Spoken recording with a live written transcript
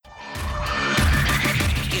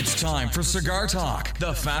time for Cigar Talk,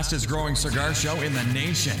 the fastest growing cigar show in the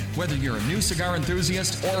nation. Whether you're a new cigar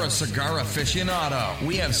enthusiast or a cigar aficionado,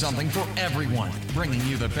 we have something for everyone. Bringing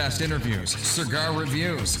you the best interviews, cigar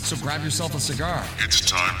reviews. So grab yourself a cigar. It's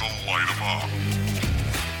time to light them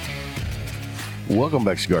up. Welcome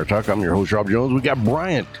back to Cigar Talk. I'm your host, Rob Jones. We got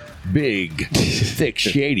Bryant, Big, Thick,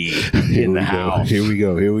 Shady in the house. Here we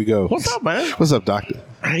go. What's up, man? What's up, doctor?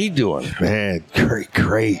 How you doing? Man,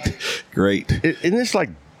 great. Isn't this like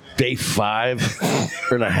day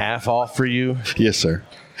 5.5 off for you? Yes, sir.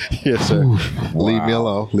 Wow. Leave me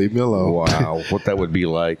alone. Wow, what that would be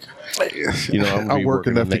like. You know, I work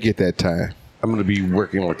enough to get that time. I'm going to be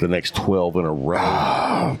working like the next 12 in a row.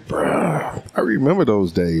 Oh, bro. I remember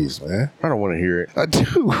those days, man. I don't want to hear it. I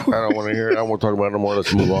do. I don't want to hear it. I don't want to talk about it no more.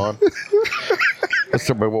 Let's move on. Let's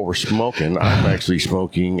talk about what we're smoking. I'm actually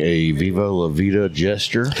smoking a Viva La Vida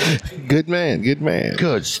Jester. Good man.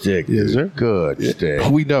 Good stick. Yes, sir. Good stick.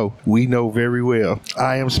 We know very well.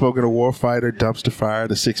 I am smoking a Warfighter Dumpster Fire,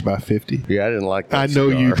 the 6x50. Yeah, I didn't like that I know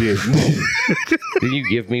cigar. you didn't. Did you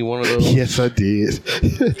give me one of those? Yes, I did.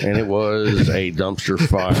 And it was a dumpster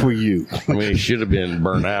fire. For you. I mean, it should have been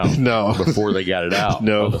burnt out No. before they got it out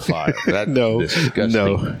No. of the fire. That's No, disgusting.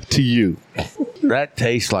 no, to you. That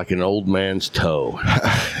tastes like an old man's toe.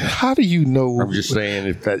 How do you know? I'm just saying,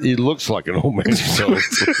 if that it looks like an old man's toe.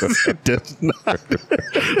 It does not.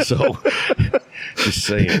 So, just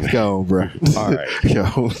saying. Go on, bro. All right.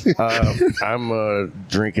 Go. I'm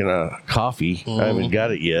drinking a coffee. I haven't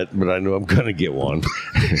got it yet, but I know I'm going to get one.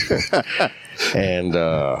 And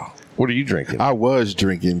what are you drinking? I was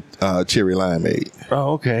drinking cherry limeade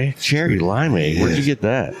Oh, okay. Cherry limeade. Where'd you get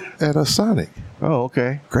that? at a Sonic. Oh,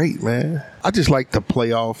 okay. Great, man. I just like to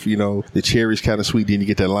play off, the cherry's kind of sweet, then you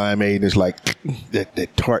get that limeade, and it's like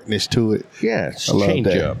that tartness to it. Yeah, it's I love change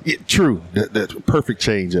that. up. Yeah, true. That's a perfect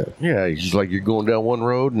change up. Yeah, it's just like you're going down one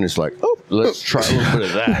road, and it's like, oh, let's try a little bit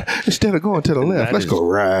of that. Instead of going to the left, That let's is- go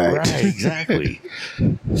right. Right, exactly.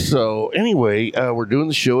 So anyway, we're doing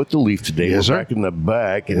the show at the Leaf today. Yes, we're sir. back in the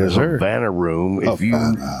back in Yes, the sir. Havana room. If you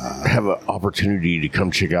have an opportunity to come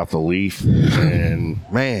check out the Leaf, and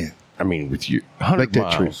Man, I mean, with your 100 Make that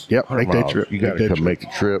miles, trip. Yep, 100 make that miles, trip. You got Make to that come trip. make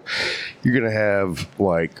the trip. You're going to have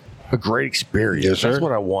like a great experience. Yes, sir. That's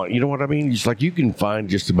what I want. You know what I mean? It's like you can find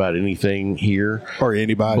just about anything here. or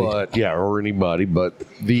anybody. But yeah, or anybody. But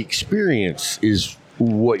the experience is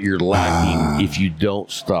what you're lacking if you don't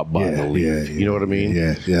stop by the Leaf. You know what I mean?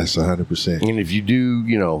 Yeah, yes, 100%. And if you do,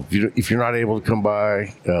 if you're not able to come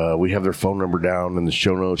by, we have their phone number down in the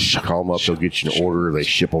show notes. You call them up, they'll get you an order. They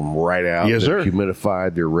ship them right out. Yes, They're sir.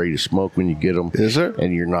 humidified. They're ready to smoke when you get them. Yes, sir.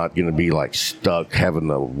 And you're not going to be like stuck having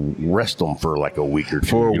to rest them for like a week or two.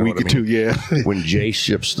 For a You know week what or I mean? two, yeah. When Jay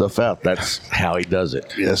ships stuff out, that's how he does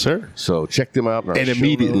it. Yes, sir. So check them out. In our And show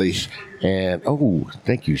immediately. notes. And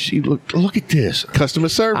thank you. See, look at this. Customer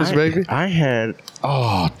service, baby. I had.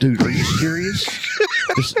 Oh, dude, are you serious?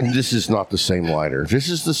 This is not the same lighter. This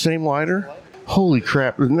is the same lighter. Holy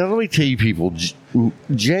crap! Now let me tell you, people.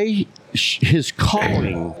 Jay, his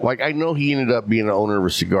calling. Like I know he ended up being the owner of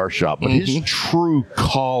a cigar shop, but his true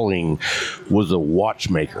calling was a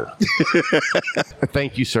watchmaker.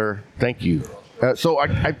 Thank you, sir. Thank you. So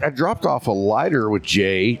I dropped off a lighter with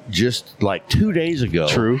Jay just like 2 days ago.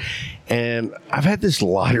 True. And I've had this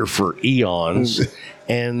lighter for eons,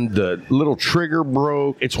 and the little trigger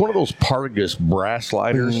broke. It's one of those Partagas brass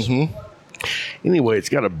lighters. Anyway, it's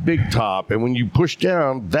got a big top, and when you push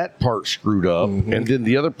down, that part screwed up, and then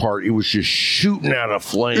the other part, it was just shooting out a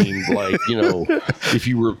flame, like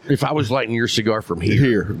if I was lighting your cigar from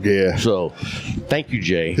here. Yeah. So, thank you,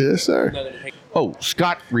 Jay. Yes, sir. Oh,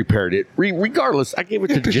 Scott repaired it. Regardless, I gave it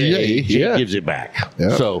to Jay. Yeah, Jay yeah. gives it back.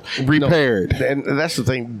 Yeah. So Repaired. and that's the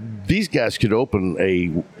thing. These guys could open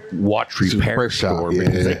a watch repair shop, store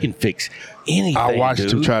because yeah. they can fix anything. I watched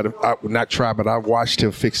dude. him but I watched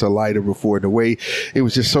him fix a lighter before. The way it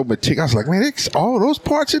was just so meticulous. I was like, man, it's all those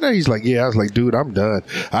parts in there. He's like, yeah. I was like, dude, I'm done.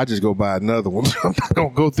 I just go buy another one. I'm not gonna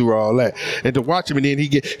go through all that. And to watch him, and then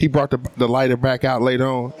he brought the lighter back out later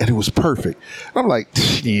on, and it was perfect. I'm like,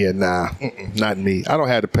 yeah, nah, not me. I don't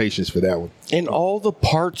have the patience for that one. And all the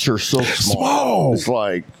parts are so small. It's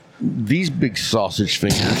like these big sausage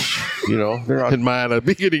fingers. They're not. And mine are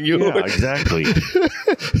bigger than yours. Yeah, exactly.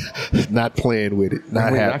 Not playing with it.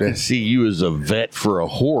 Not I happening. can see you as a vet for a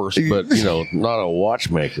horse, but not a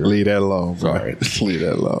watchmaker. Leave that alone, bro. Sorry. Leave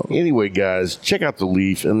that alone. Anyway, guys, check out the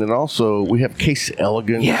Leaf, and then also we have Case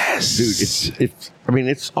Elegant. Yes. Dude,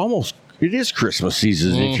 it's almost. It is Christmas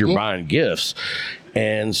season if you're buying gifts.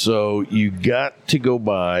 And so you got to go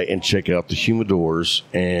by and check out the humidors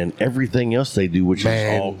and everything else they do, which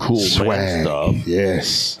is all cool man stuff.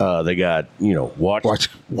 Yes. They got, watch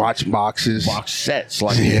boxes. Box sets,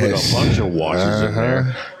 like you put a bunch of watches in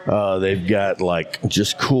there. They've got like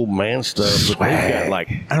just cool man stuff. But they've got like,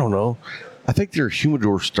 I don't know. I think their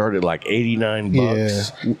humidor started like $89.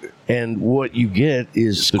 Yeah. And what you get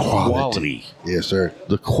is the quality. Yes, sir.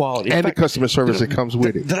 The quality. And the customer service that comes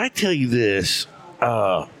with it. Did I tell you this?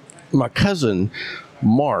 My cousin,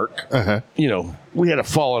 Mark, we had a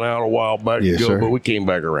falling out a while back ago, but we came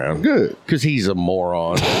back around. Good. Because he's a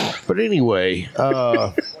moron. But anyway,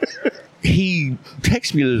 he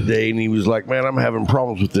texted me the other day and he was like, man, I'm having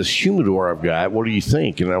problems with this humidor I've got. What do you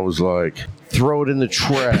think? And I was like, throw it in the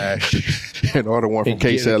trash. And order one from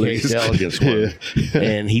Case Elegance. One.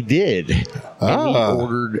 And he did. And he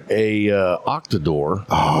ordered a Octador.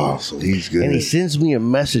 Oh, so he's good. And he sends me a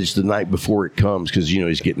message the night before it comes because,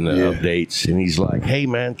 he's getting the updates. And he's like, hey,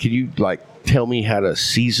 man, can you, tell me how to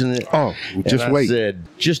season it? Oh, just wait. I said,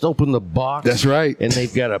 just open the box. That's right. And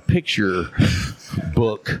they've got a picture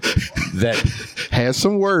book that has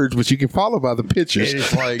some words, but you can follow by the pictures. And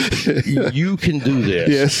it's like, you can do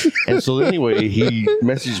this. Yes. And so anyway, he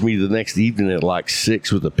messaged me the next evening at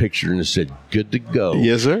 6 with a picture and it said, good to go.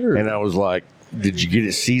 Yes, sir. And I was like, did you get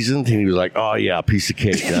it seasoned? And he was like, oh, yeah, a piece of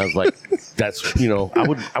cake. And I was like, that's,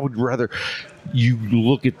 I would rather you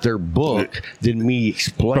look at their book than me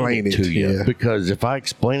explain it to you. Yeah. Because if I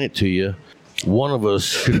explain it to you, one of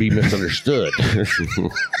us could be misunderstood.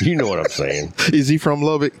 You know what I'm saying. Is he from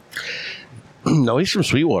Lubbock? No, he's from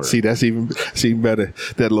Sweetwater. See, that's even better.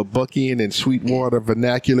 That Lubbockian and Sweetwater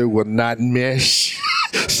vernacular will not mesh.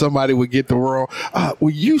 Somebody would get the wrong.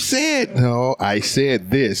 Well, you said, no, I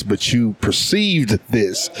said this, but you perceived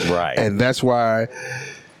this. Right. And that's why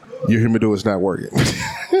your humidor is not working.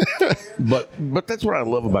 But that's what I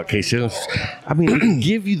love about Case Elegance. I mean, they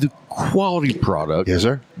give you the quality product. Yes,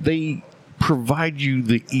 sir. They provide you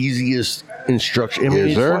the easiest instruction. I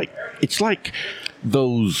mean, it's like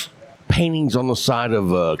those paintings on the side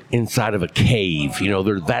of inside of a cave.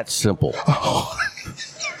 They're that simple. Oh.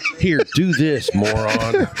 Here, do this,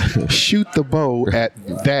 moron. Shoot the bow at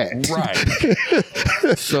that.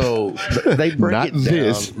 Right. So they break it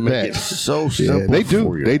down, make it so simple. They do.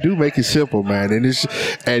 For you. They do make it simple, man.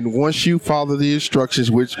 And once you follow the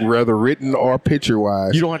instructions, which whether written or picture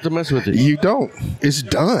wise, you don't have to mess with it. You don't. It's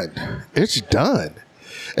done. It's done.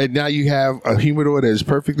 And now you have a humidor that is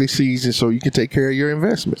perfectly seasoned, so you can take care of your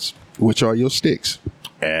investments, which are your sticks.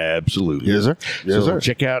 Absolutely. Yes, sir. Yes, sir.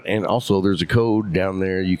 Check out, and also there's a code down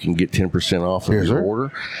there. You can get 10% off of your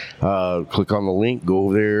order. Click on the link, go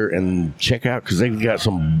over there, and check out because they've got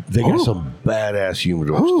some badass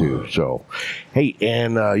humidors too. So, hey,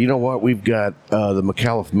 and you know what? We've got the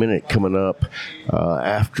McAuliffe Minute coming up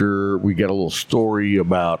after we got a little story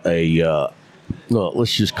about a. No,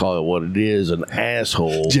 let's just call it what it is, an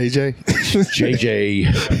asshole. JJ.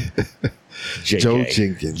 JJ.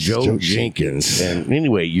 Joe Jenkins. And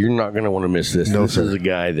anyway, you're not going to want to miss this. No, this is a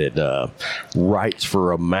guy that writes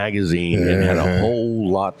for a magazine and had a whole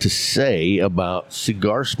lot to say about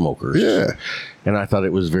cigar smokers. Yeah. And I thought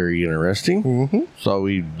it was very interesting. Mm-hmm. So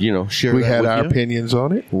we, shared We that had with our you. opinions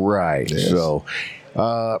on it. Right. Yes. So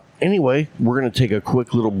anyway, we're going to take a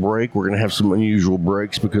quick little break. We're going to have some unusual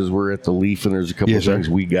breaks because we're at the Leaf and there's a couple of things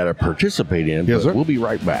we got to participate in. Yes, sir. We'll be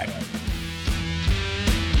right back.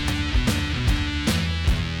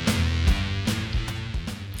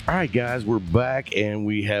 All right, guys, we're back, and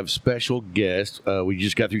we have special guests. We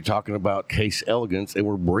just got through talking about Case Elegance, and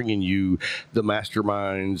we're bringing you the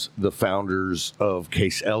masterminds, the founders of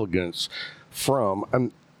Case Elegance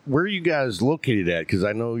from where are you guys located at? Because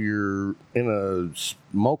I know you're in a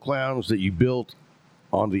smoke lounge that you built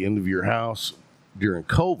on the end of your house during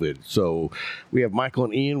COVID. So we have Michael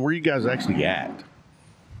and Ian. Where are you guys actually at?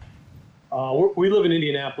 We live in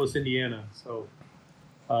Indianapolis, Indiana, so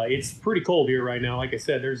it's pretty cold here right now. Like I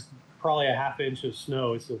said, there's probably a half inch of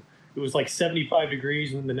snow. It was like 75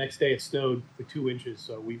 degrees, and then the next day it snowed with 2 inches.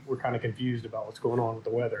 So we're kind of confused about what's going on with the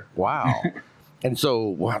weather. Wow. And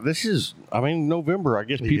so, this is, November. I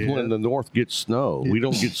guess people in the north get snow. We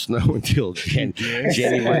don't get snow until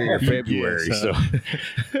January or February. So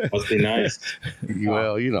must be nice.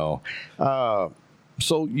 Well,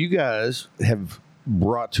 so you guys have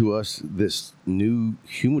brought to us this new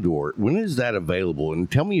humidor. When is that available? And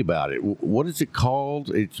tell me about it. What is it called?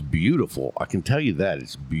 It's beautiful. I can tell you that.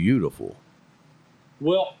 It's beautiful.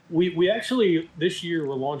 Well, we actually, this year,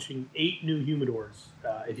 we're launching 8 new humidors,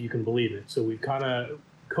 if you can believe it. So we've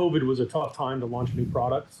COVID was a tough time to launch new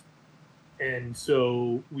products. And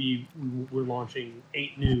so we're launching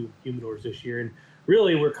 8 new humidors this year. And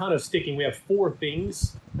really, we're kind of sticking. We have 4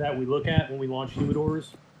 things that we look at when we launch humidors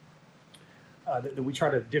that we try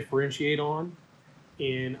to differentiate on.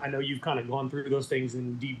 And I know you've kind of gone through those things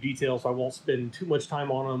in deep detail, so I won't spend too much time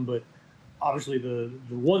on them. But obviously, the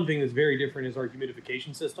one thing that's very different is our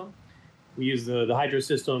humidification system. We use the hydro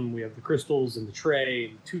system. We have the crystals and the tray,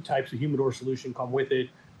 and 2 types of humidor solution come with it.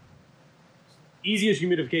 Easiest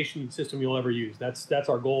humidification system you'll ever use. That's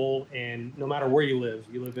our goal. And no matter where you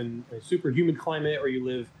live in a super humid climate or you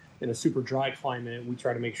live in a super dry climate, we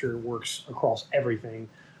try to make sure it works across everything,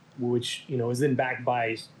 which is then backed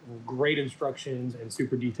by great instructions and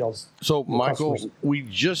super details. So, Michael, we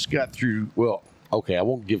just got through. Well, okay, I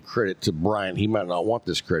won't give credit to Brian. He might not want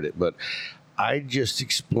this credit, but I just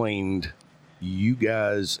explained you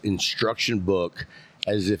guys' instruction book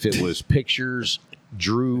as if it was pictures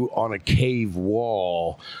drew on a cave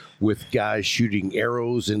wall with guys shooting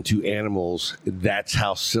arrows into animals. That's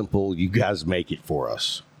how simple you guys make it for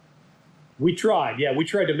us. We tried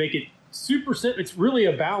to make it super simple. It's really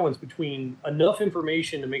a balance between enough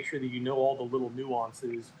information to make sure that you know all the little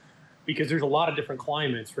nuances, because there's a lot of different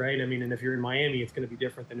climates, right? I mean, and if you're in Miami, it's going to be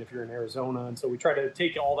different than if you're in Arizona. And so we try to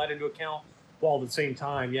take all that into account, while at the same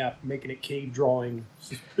time, making it cave drawing.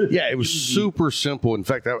 Yeah, it was super simple. In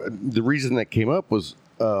fact, the reason that came up was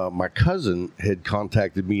my cousin had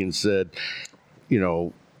contacted me and said,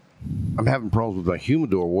 I'm having problems with my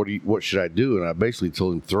humidor. What should I do? And I basically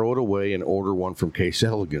told him, throw it away and order one from Case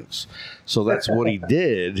Elegance. So that's what he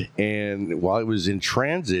did. And while it was in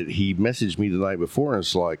transit, he messaged me the night before and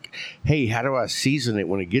it's like, hey, how do I season it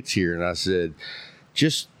when it gets here? And I said,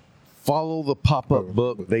 just follow the pop-up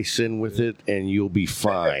book they send with it, and you'll be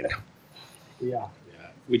fine. Yeah.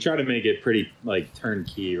 We try to make it pretty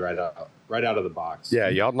turnkey right out of the box. Yeah,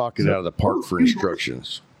 y'all knock it out of the park for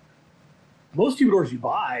instructions. Most humidors you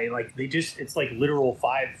buy, it's like literal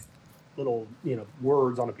 5 little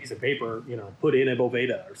words on a piece of paper. Put in a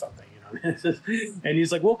Boveda or something. And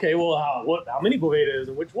he's like, well, okay, well, how many Bovedas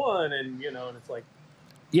and which one? And and it's like.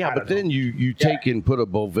 Yeah, but then you take and put a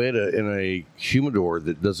Boveda in a humidor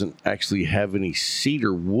that doesn't actually have any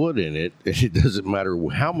cedar wood in it. It doesn't matter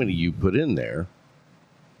how many you put in there.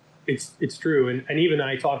 It's true. And even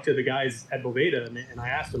I talked to the guys at Boveda and I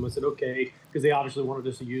asked them, I said, okay, because they obviously wanted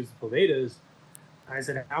us to use the Bovedas. I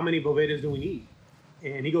said, how many Bovedas do we need?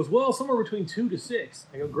 And he goes, well, somewhere between 2 to 6.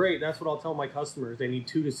 I go, great. That's what I'll tell my customers. They need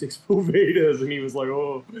 2 to 6 Bovedas. And he was like,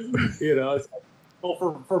 oh, it's like,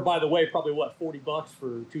 well, for by the way, probably $40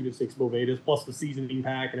 for 2 to 6 Bovedas plus the seasoning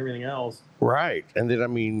pack and everything else. Right. And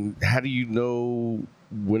then, how do you know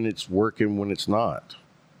when it's working, when it's not?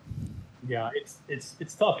 Yeah,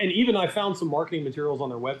 it's tough. And even I found some marketing materials on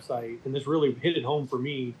their website, and this really hit it home for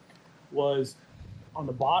me, was on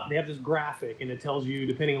the bottom, they have this graphic, and it tells you,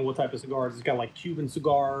 depending on what type of cigars, it's got like Cuban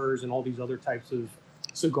cigars and all these other types of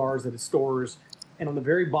cigars that it stores. And on the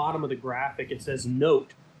very bottom of the graphic, it says,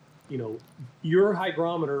 note, your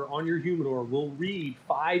hygrometer on your humidor will read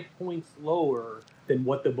 5 points lower than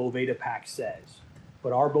what the Boveda pack says.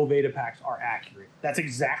 But our Boveda packs are accurate. That's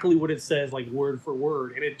exactly what it says, like word for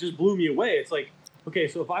word. And it just blew me away. It's like, okay,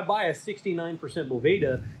 so if I buy a 69%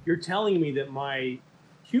 Boveda, you're telling me that my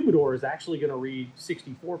humidor is actually going to read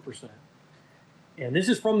 64%. And this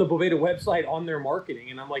is from the Boveda website on their marketing.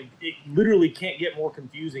 And I'm like, it literally can't get more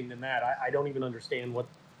confusing than that. I don't even understand what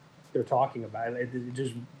they're talking about. It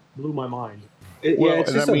just blew my mind.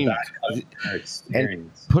 It's just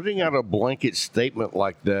and putting out a blanket statement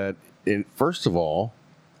like that, first of all,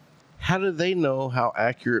 how do they know how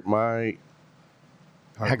accurate my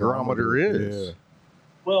hygrometer is? Yeah.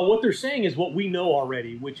 Well, what they're saying is what we know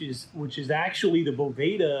already, which is actually the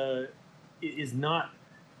Boveda is not.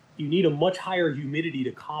 You need a much higher humidity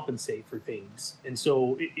to compensate for things, and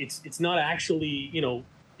so it's not actually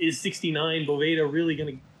is 69 Boveda really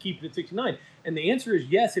going to keep it at 69? And the answer is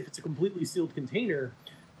yes, if it's a completely sealed container.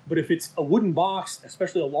 But if it's a wooden box,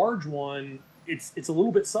 especially a large one, it's a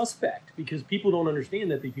little bit suspect because people don't understand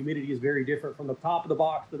that the humidity is very different from the top of the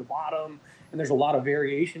box to the bottom, and there's a lot of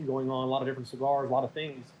variation going on, a lot of different cigars, a lot of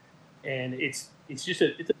things, and it's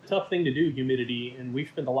a tough thing to do, humidity. And we've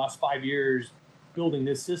spent the last 5 years building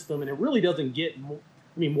this system, and it really doesn't get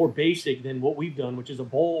more basic than what we've done, which is a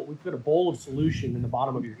bowl. We put a bowl of solution in the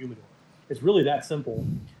bottom of your humidor. It's really that simple.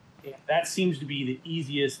 And that seems to be the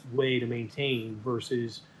easiest way to maintain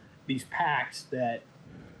versus these packs that,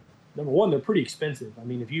 number one, they're pretty expensive. I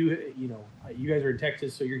mean, if you guys are in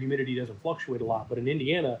Texas, so your humidity doesn't fluctuate a lot. But in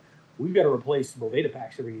Indiana, we've got to replace Boveda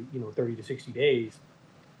packs every 30 to 60 days.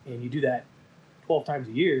 And you do that 12 times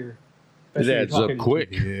a year. It adds up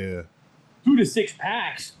quick. Yeah. 2 to 6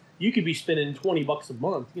 packs, you could be spending $20 a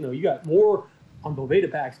month. You know, you got more on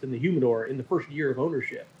Boveda packs than the humidor in the first year of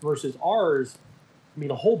ownership versus ours. I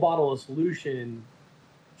mean, a whole bottle of solution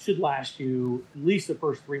should last you at least the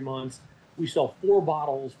first 3 months. We sell 4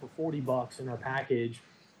 bottles for $40 in our package.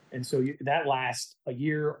 And so that lasts a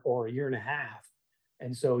year or a year and a half.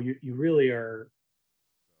 And so you really are,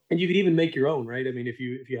 and you could even make your own, right? I mean, if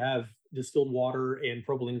you have distilled water and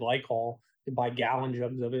propylene glycol, you can buy gallon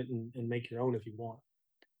jugs of it and make your own if you want.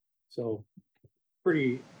 So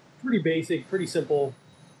pretty basic, pretty simple.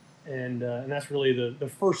 And that's really the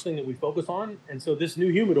first thing that we focus on. And so this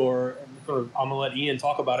new humidor, I'm gonna let Ian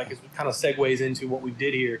talk about it because it kind of segues into what we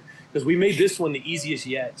did here, because we made this one the easiest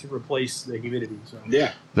yet to replace the humidity. So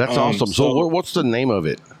Yeah. That's awesome. So what's the name of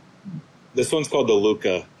it? This one's called the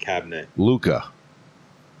Luca cabinet. Luca.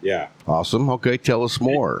 Yeah. Awesome. Okay, tell us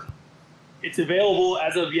more. it's available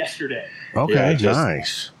as of yesterday. Okay, Yeah,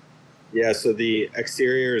 nice. Yeah, so the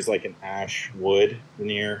exterior is like an ash wood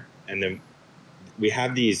veneer, and then we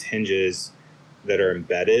have these hinges that are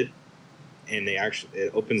embedded, and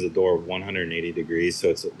it opens the door 180 degrees, so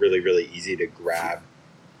it's really, really easy to grab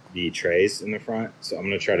the trays in the front. So I'm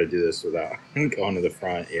going to try to do this without going to the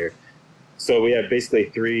front here. So we have basically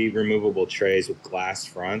 3 removable trays with glass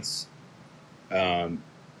fronts.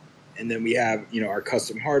 And then we have, our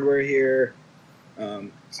custom hardware here. So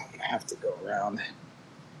I'm going to have to go around.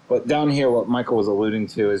 But down here, what Michael was alluding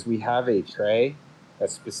to is we have a tray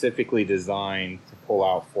that's specifically designed to pull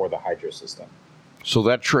out for the Hydra system. So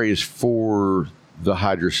that tray is for the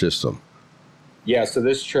Hydra system. Yeah, so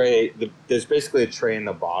this tray, there's basically a tray in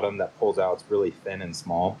the bottom that pulls out. It's really thin and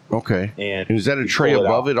small. Okay. And is that a tray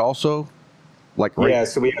above it also? Yeah,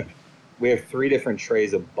 so we have 3 different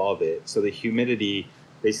trays above it. So the humidity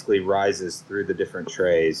basically rises through the different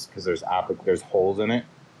trays because there's holes in it.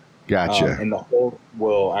 Gotcha. And the hole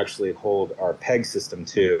will actually hold our peg system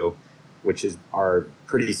too, which is our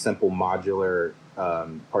pretty simple modular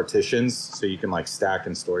partitions. So you can stack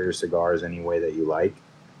and store your cigars any way that you like.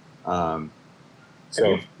 Have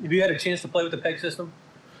you had a chance to play with the peg system?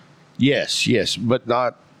 Yes, but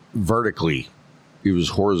not vertically. It was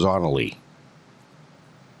horizontally.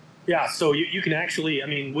 Yeah, so you can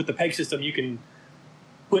actually, with the peg system, you can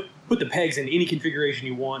put the pegs in any configuration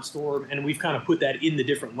you want, store them, and we've kind of put that in the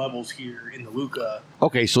different levels here in the Luca.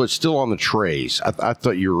 Okay, so it's still on the trays. I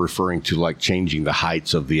thought you were referring to changing the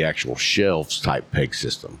heights of the actual shelves type peg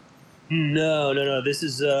system. No. This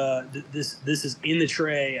is this is in the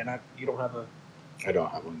tray, and you don't have a. I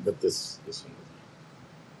don't have one, but this one.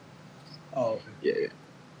 Oh, yeah.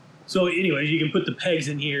 So, anyways, you can put the pegs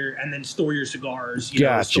in here and then store your cigars.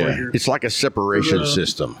 Gotcha. It's like a separation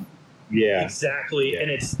system. Yeah, exactly. Yeah.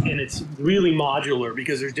 And it's really modular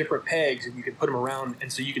because there's different pegs and you can put them around,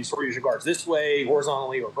 and so you can store your cigars this way,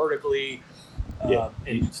 horizontally or vertically,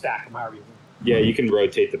 and stack them however you want. Yeah, you can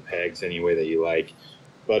rotate the pegs any way that you like.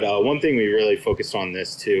 But one thing we really focused on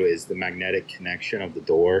this too is the magnetic connection of the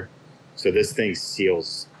door. So this thing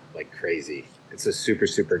seals like crazy. It's a super,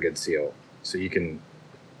 super good seal. So you can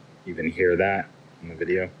even hear that in the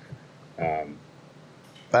video.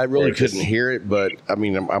 I really couldn't hear it, but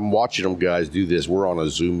I'm watching them guys do this. We're on a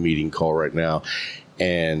Zoom meeting call right now.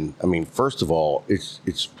 And first of all,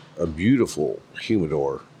 it's a beautiful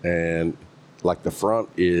humidor. And the front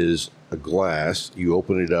is a glass. You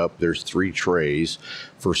open it up, there's 3 trays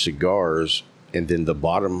for cigars. And then the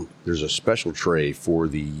bottom, there's a special tray for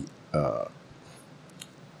the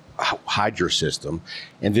Hydra system.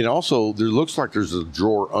 And then also there looks like there's a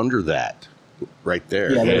drawer under that right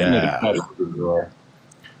there. Yeah. Drawer.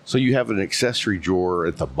 So you have an accessory drawer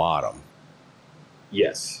at the bottom.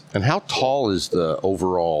 Yes. And how tall is the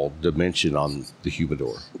overall dimension on the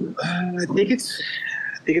humidor? I think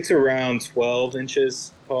it's around 12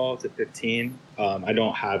 inches tall to 15. I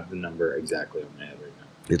don't have the number exactly on my head right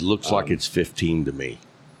now. It looks like it's 15 to me.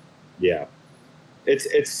 Yeah.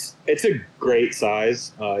 It's a great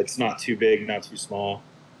size. It's not too big, not too small.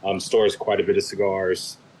 Stores quite a bit of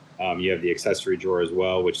cigars. You have the accessory drawer as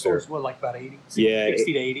well, which stores about 80?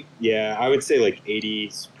 60 to 80? Yeah, I would say 80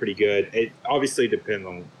 is pretty good. It obviously depends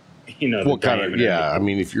on what kind of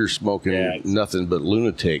if you're smoking nothing but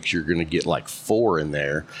lunatics, you're going to get 4 in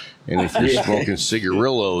there, and if you're smoking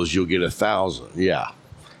cigarillos, you'll get 1,000. Yeah.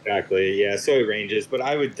 Exactly. Yeah. So it ranges, but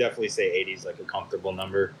I would definitely say 80 is a comfortable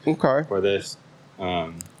number. Okay. For this.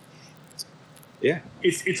 Yeah.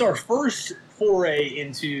 It's our first foray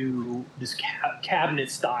into this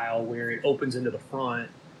cabinet style where it opens into the front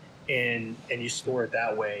and you store it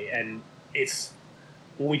that way. And it's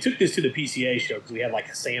when we took this to the PCA show, because we had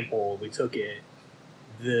a sample, we took it.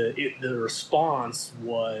 The response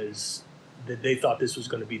was that they thought this was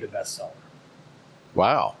going to be the best seller.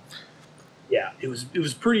 Wow. Yeah, it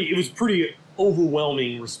was pretty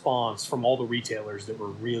overwhelming response from all the retailers that were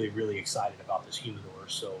really, really excited about this humidor.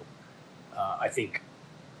 So I think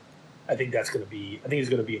it's going to be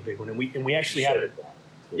a big one, and we actually have it.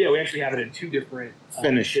 Yeah, we actually have it in two different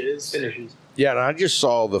finishes. Yeah, and I just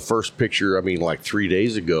saw the first picture, I mean, like 3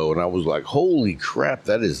 days ago, and I was like, holy crap,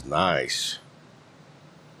 that is nice.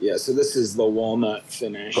 Yeah, so this is the walnut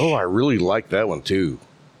finish. Oh, I really like that one, too.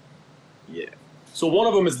 Yeah. So one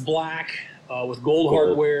of them is black with gold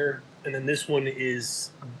hardware, and then this one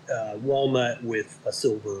is walnut with a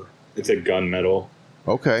silver. It's a gunmetal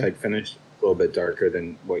type finish, a little bit darker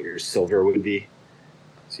than what your silver would be.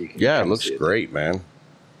 So you can it looks great, man.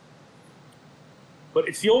 But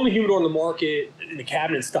it's the only humidor on the market in the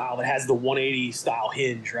cabinet style that has the 180 style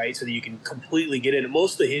hinge, right? So that you can completely get in.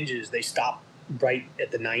 Most of the hinges, they stop right at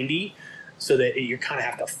the 90, so that you kind of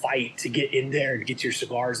have to fight to get in there and get your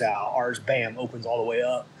cigars out. Ours, bam, opens all the way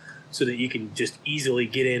up so that you can just easily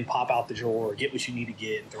get in, pop out the drawer, get what you need to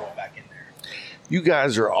get, and throw it back in there. You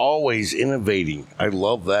guys are always innovating. I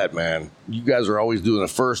love that, man. You guys are always doing a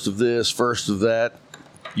first of this, first of that.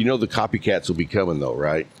 You know the copycats will be coming, though,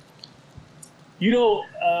 right? You know,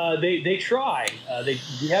 they try.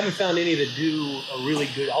 We haven't found any that do a really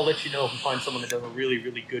good. I'll let you know if we find someone that does a really,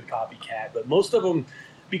 really good copycat. But most of them,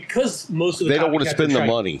 because most of the they don't want to spend the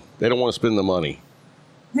money. They don't want to spend the money.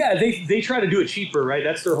 Yeah, they try to do it cheaper, right?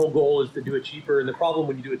 That's their whole goal, is to do it cheaper. And the problem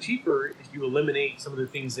when you do it cheaper is you eliminate some of the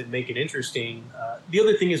things that make it interesting. The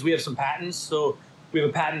other thing is we have some patents. So we have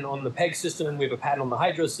a patent on the peg system. We have a patent on the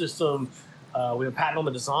hydro system. We have a patent on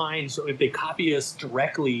the design. So if they copy us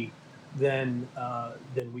directly, then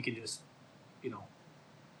we can just,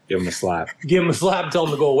 give them a slap, tell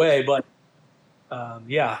them to go away. But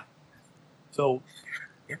so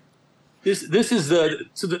this is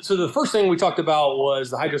the first thing we talked about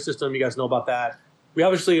was the hydro system. You guys know about that. We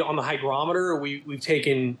obviously, on the hygrometer, we've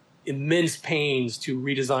taken immense pains to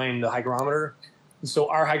redesign the hygrometer. And so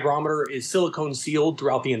our hygrometer is silicone sealed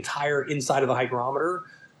throughout the entire inside of the hygrometer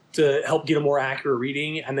to help get a more accurate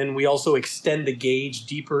reading. And then we also extend the gauge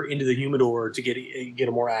deeper into the humidor to get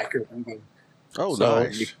a more accurate reading. Oh, so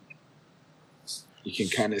nice. You can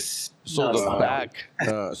kind of so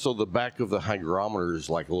the back of the hygrometer is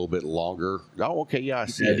like a little bit longer. Oh, okay, yeah, I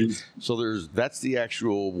see it. So that's the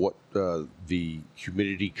actual what the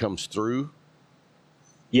humidity comes through.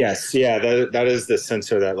 Yes, yeah, that is the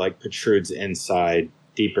sensor that like protrudes inside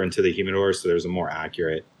deeper into the humidor, so there's a more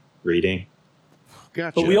accurate reading.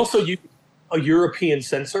 Gotcha. But we also use a European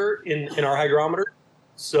sensor in our hygrometer.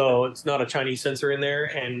 So it's not a Chinese sensor in there.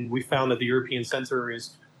 And we found that the European sensor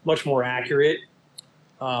is much more accurate.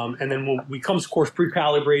 And then when we come, of course,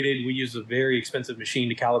 pre-calibrated, we use a very expensive machine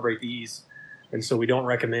to calibrate these. And so we don't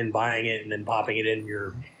recommend buying it and then popping it in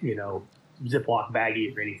your, Ziploc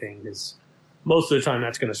baggie or anything, because most of the time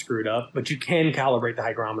that's going to screw it up. But you can calibrate the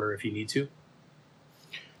hygrometer if you need to.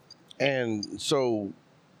 And so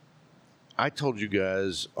I told you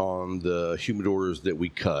guys on the humidors that we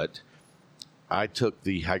cut, I took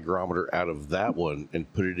the hygrometer out of that one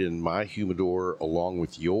and put it in my humidor along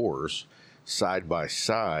with yours side by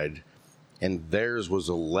side, and theirs was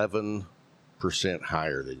 11%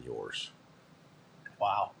 higher than yours.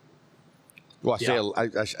 Wow. Well, I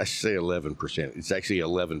say 11%. It's actually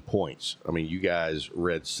 11 points. I mean, you guys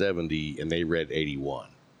read 70 and they read 81.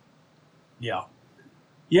 Yeah.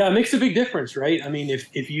 Yeah, it makes a big difference, right? I mean,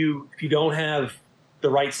 if you don't have the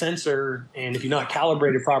right sensor and if you're not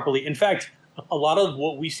calibrated properly, in fact, a lot of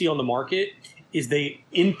what we see on the market is they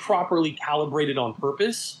improperly calibrated on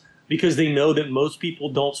purpose because they know that most people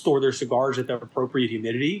don't store their cigars at the appropriate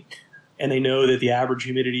humidity, and they know that the average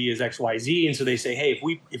humidity is XYZ, and so they say, hey,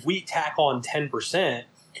 if we tack on 10%,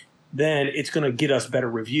 then it's going to get us better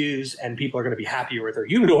reviews, and people are going to be happier with their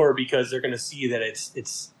humidor because they're going to see that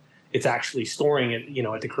it's actually storing it,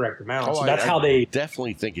 at the correct amount. So that's how they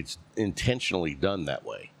definitely think it's intentionally done that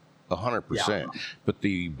way, 100%. But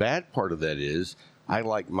the bad part of that is I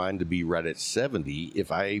like mine to be right at 70.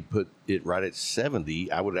 If I put it right at 70,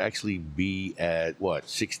 I would actually be at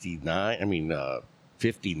 69? I mean,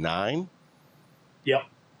 59. Yep.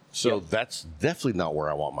 So that's definitely not where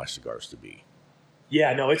I want my cigars to be.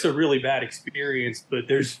 Yeah, no, it's a really bad experience. But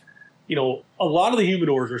there's, a lot of the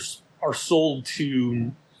humidors are sold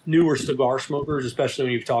to newer cigar smokers, especially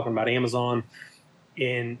when you're talking about Amazon,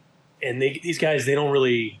 and these guys, they don't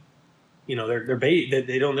really, they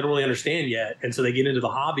don't really understand yet, and so they get into the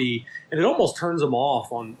hobby, and it almost turns them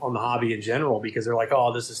off on the hobby in general because they're like,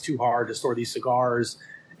 oh, this is too hard to store these cigars,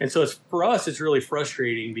 and so for us, it's really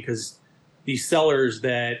frustrating because these sellers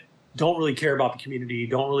that don't really care about the community,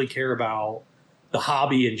 don't really care about the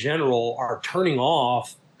hobby in general are turning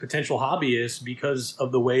off potential hobbyists because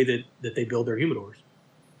of the way that they build their humidors.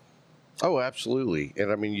 Oh, absolutely.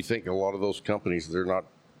 And I mean, you think a lot of those companies, they're not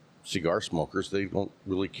cigar smokers. They don't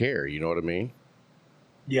really care. You know what I mean?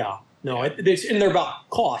 Yeah. No, and they're about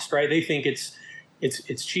cost, right? They think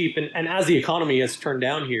it's cheap. And as the economy has turned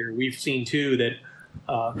down here, we've seen too that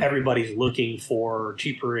everybody's looking for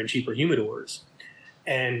cheaper and cheaper humidors.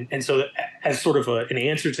 And so as sort of an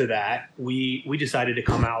answer to that, we decided to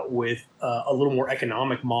come out with a little more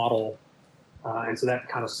economic model. And so that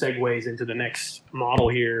kind of segues into the next model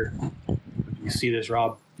here. You see this,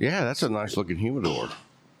 Rob? Yeah, that's a nice looking humidor.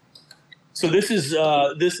 So this is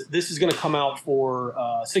going to come out for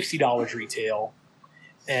 $60 retail,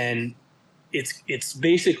 and it's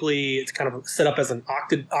basically it's kind of set up as an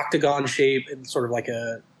octagon shape and sort of like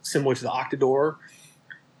a similar to the Octador.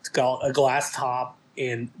 It's got a glass top,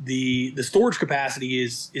 and the storage capacity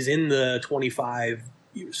is in the 25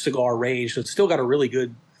 cigar range. So it's still got a really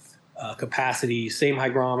good capacity. Same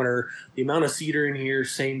hygrometer. The amount of cedar in here,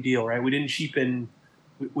 same deal, right? We didn't cheapen.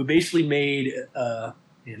 We basically made.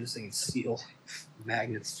 Man, this thing is steel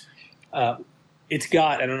magnets. It's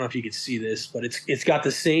got, I don't know if you can see this, but it's got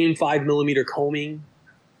the same 5mm combing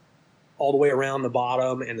all the way around the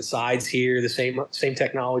bottom and the sides here, the same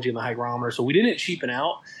technology in the hygrometer. So we didn't cheapen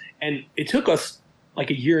out, and it took us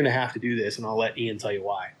like a year and a half to do this, and I'll let Ian tell you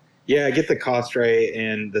why. Yeah, I get the cost right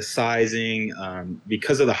and the sizing.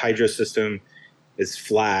 Because of the hydro system is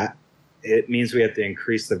flat, it means we have to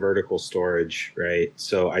increase the vertical storage, right?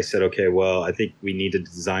 So I said, okay, well, I think we need to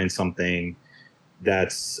design something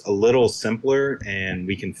that's a little simpler and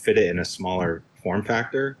we can fit it in a smaller form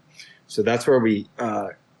factor. So that's where we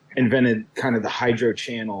invented kind of the hydro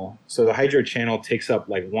channel. So the hydro channel takes up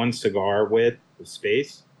like one cigar width of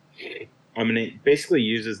space. I mean, it basically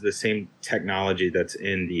uses the same technology that's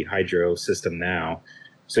in the hydro system now.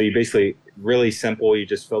 So you basically, really simple, you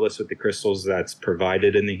just fill this with the crystals that's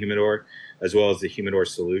provided in the humidor, as well as the humidor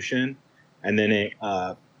solution. And then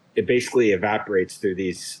it basically evaporates through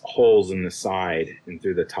these holes in the side and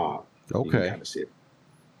through the top. Okay. You can kind of see it.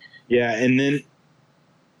 Yeah, and then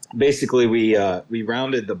basically we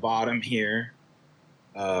rounded the bottom here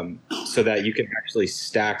so that you can actually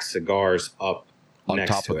stack cigars up On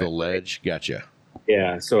next top to of it. the ledge. Gotcha.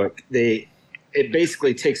 Yeah, so it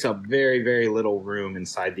basically takes up very, very little room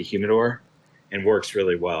inside the humidor and works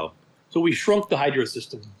really well. So we shrunk the hydro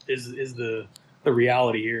system is the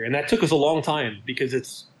reality here, and that took us a long time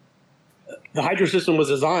because the hydro system was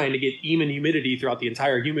designed to get even humidity throughout the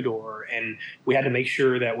entire humidor, and we had to make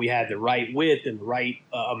sure that we had the right width and the right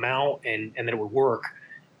amount, and that it would work,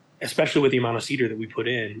 especially with the amount of cedar that we put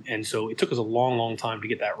in. And so it took us a long, long time to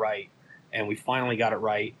get that right, and we finally got it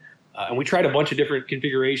right. And we tried a bunch of different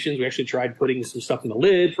configurations. We actually tried putting some stuff in the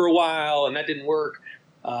lid for a while, and that didn't work.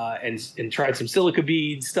 And tried some silica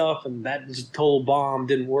bead stuff, and that just total bomb,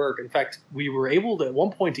 didn't work. In fact, we were able to at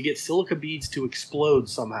one point to get silica beads to explode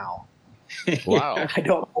somehow. Wow. I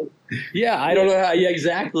don't know. Yeah, I don't know how. Yeah,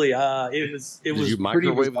 exactly. It was. Did you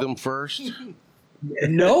microwave them first?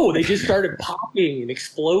 No, they just started popping and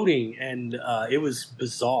exploding, and it was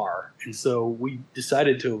bizarre. And so we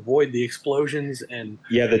decided to avoid the explosions. And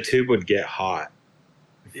Yeah, the tube would get hot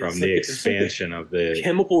from the expansion of the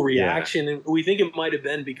chemical reaction. Yeah. And we think it might have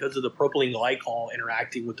been because of the propylene glycol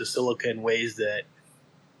interacting with the silica in ways that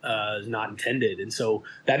is not intended. And so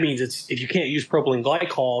that means if you can't use propylene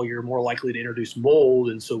glycol, you're more likely to introduce mold.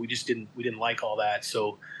 And so we didn't like all that.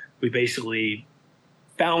 So we basically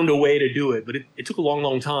found a way to do it, but it took a long,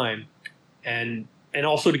 long time. And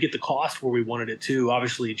also to get the cost where we wanted it to.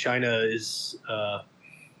 Obviously, China is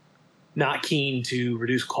not keen to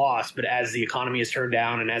reduce costs, but as the economy has turned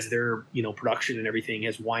down and as their production and everything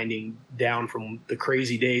is winding down from the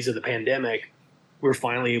crazy days of the pandemic, we're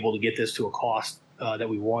finally able to get this to a cost that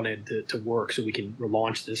we wanted to work, so we can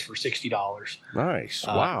relaunch this for $60. Nice.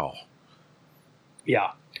 Wow.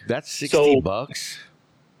 Yeah. That's $60.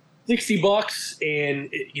 $60,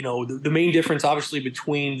 and the main difference, obviously,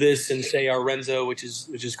 between this and say our Renzo, which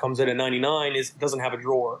comes in at $99, is it doesn't have a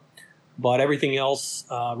drawer. But everything else,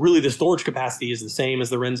 really, the storage capacity is the same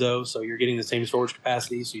as the Renzo, so you're getting the same storage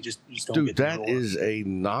capacity. So you just don't get the drawer. Dude, that is a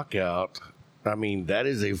knockout. I mean, that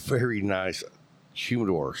is a very nice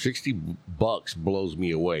humidor. $60 blows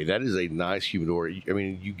me away. That is a nice humidor. I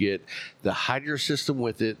mean, you get the hydro system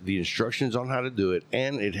with it, the instructions on how to do it,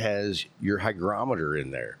 and it has your hygrometer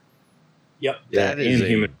in there. Yep, that is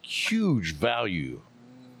a huge value.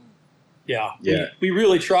 Yeah. We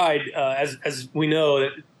really tried. As we know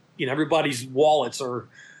that. Everybody's wallets are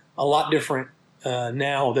a lot different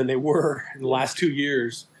now than they were in the last 2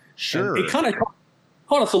 years. Sure. And it kind of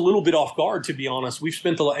caught us a little bit off guard, to be honest. We've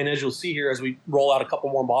spent and as you'll see here, as we roll out a couple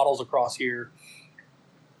more models across here,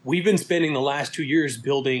 we've been spending the last 2 years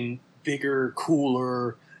building bigger,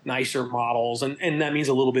 cooler, nicer models, and that means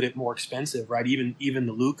a little bit more expensive, right? Even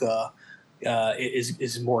the Luca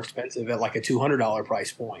is more expensive at like a $200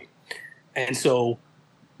 price point, and so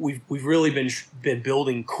we've really been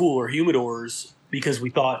building cooler humidors because we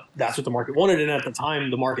thought that's what the market wanted, and at the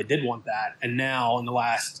time the market did want that, and now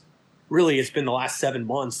it's been the last 7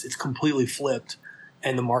 months, it's completely flipped,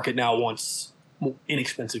 and the market now wants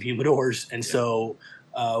inexpensive humidors, and so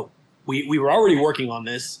we were already working on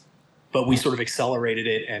this, but we sort of accelerated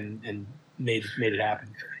it and made it happen.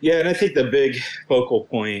 Yeah, and I think the big focal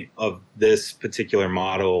point of this particular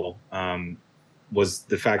model was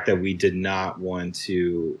the fact that we did not want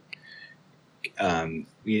to,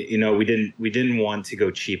 we didn't want to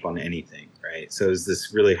go cheap on anything, right? So it was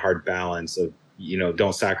this really hard balance of,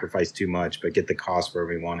 don't sacrifice too much, but get the cost where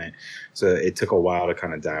we want it. So it took a while to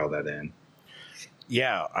kind of dial that in.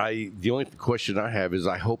 Yeah, the only question I have is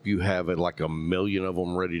I hope you have like 1 million of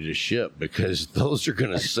them ready to ship, because those are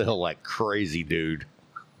going to sell like crazy, dude.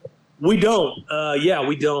 We don't.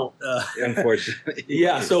 We don't. Unfortunately.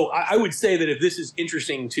 Yeah, so I would say that if this is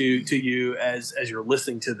interesting to you as you're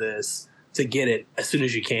listening to this, to get it as soon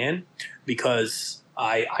as you can, because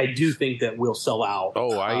I do think that we'll sell out.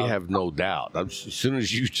 Oh, I have no doubt. As soon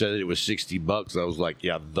as you said it was $60, I was like,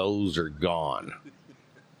 yeah, those are gone.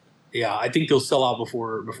 Yeah, I think they'll sell out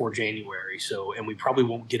before January. So, and we probably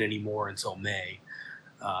won't get any more until May.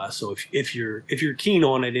 So if you're keen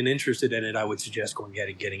on it and interested in it, I would suggest going ahead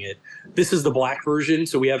and getting it. This is the black version.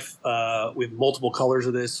 So we have multiple colors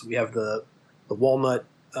of this. We have the walnut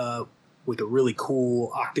with a really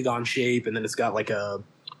cool octagon shape, and then it's got like a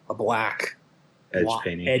black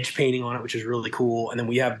edge painting on it, which is really cool. And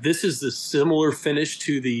then this is the similar finish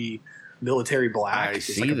to the military black. I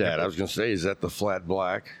see that. I was going to say, is that the flat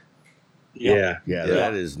black? Yeah,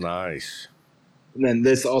 that is nice. And then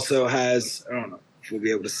this also has, I don't know if we'll be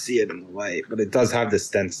able to see it in the light, but it does have the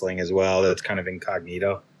stenciling as well. That's kind of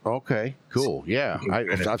incognito. Okay, cool. Yeah,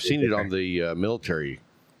 I've seen it on the military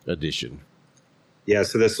edition. Yeah,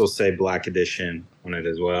 so this will say Black Edition on it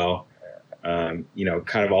as well. Kind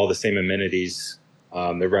of all the same amenities.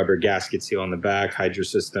 The rubber gasket seal on the back, hydro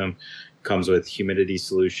system, comes with humidity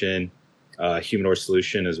solution, humidor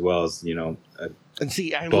solution, as well as, and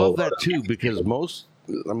see, I love that too, because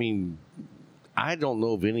I don't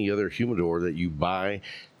know of any other humidor that you buy,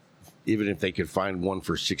 even if they could find one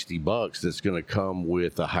for $60, that's going to come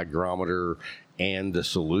with a hygrometer and the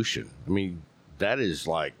solution. I mean, that is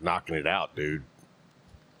like knocking it out, dude.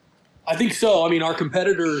 I think so. I mean, our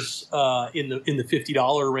competitors in the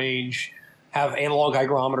 $50 range have analog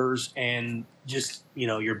hygrometers and just,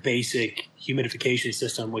 your basic humidification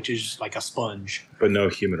system, which is like a sponge. But no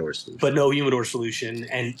humidor solution.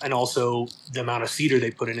 And also the amount of cedar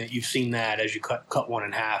they put in it. You've seen that as you cut one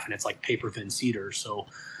in half, and it's like paper thin cedar. So,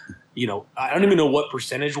 I don't even know what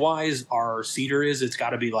percentage wise our cedar is. It's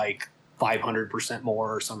got to be like 500%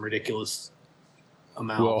 more or some ridiculous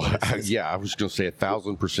amount. Well, I was going to say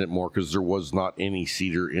 1,000% more, because there was not any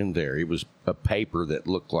cedar in there. It was a paper that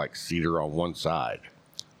looked like cedar on one side.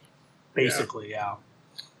 Basically, yeah.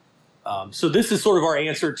 So this is sort of our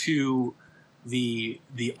answer to the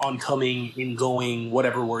oncoming, ingoing,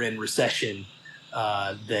 whatever we're in, recession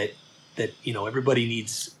that everybody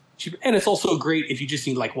needs cheap. And it's also great if you just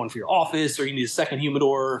need like one for your office, or you need a second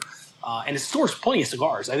humidor. And it stores plenty of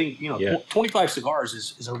cigars. I think 25 cigars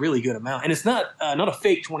is a really good amount, and it's not a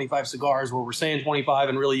fake 25 cigars where we're saying 25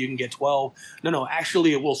 and really you can get 12. No,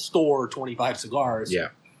 actually it will store 25 cigars. Yeah.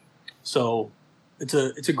 So it's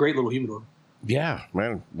a great little humidor. Yeah,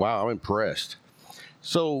 man. Wow, I'm impressed.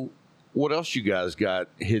 So what else you guys got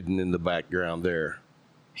hidden in the background there?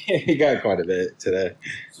 You got quite a bit today.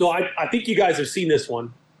 So I think you guys have seen this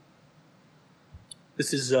one.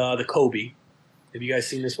 This is the Kobe. Have you guys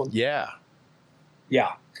seen this one? Yeah.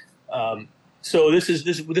 Yeah. So this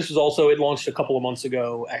was also, it launched a couple of months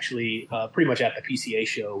ago, actually, pretty much at the PCA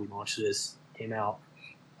show. We launched this, came out.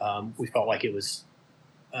 We felt like it was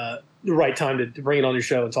the right time to bring it on your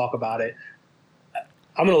show and talk about it.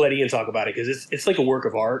 I'm going to let Ian talk about it because it's like a work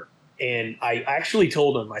of art. And I actually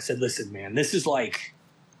told him, I said, listen, man, this is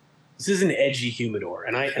an edgy humidor.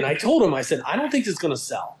 And I told him, I said, I don't think it's going to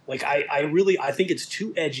sell. Like, I think it's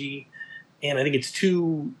too edgy. And I think it's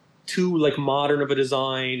too like modern of a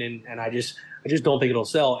design, and I just don't think it'll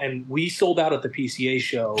sell. And we sold out at the PCA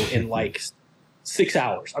show in like 6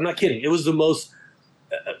 hours. I'm not kidding. It was the most.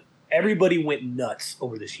 Everybody went nuts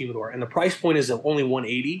over this humidor, and the price point is only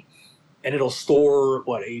 $180, and it'll store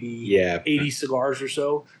 80 cigars or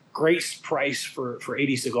so. great price for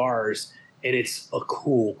 80 cigars, and it's a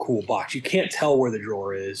cool box. You can't tell where the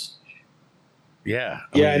drawer is. Yeah.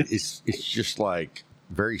 I Yeah, mean, it's just like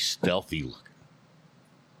very stealthy looking.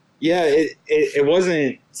 Yeah, it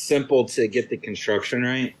wasn't simple to get the construction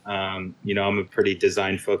right. You know, I'm a pretty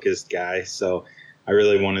design focused guy, so I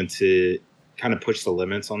really wanted to kind of push the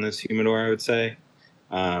limits on this humidor, I would say.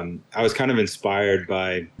 I was kind of inspired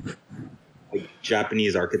by like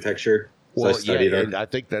Japanese architecture. So I studied and I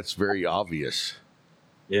think that's very obvious.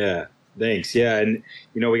 Yeah, thanks. Yeah, and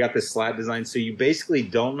you know, we got this slat design, so you basically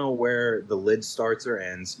don't know where the lid starts or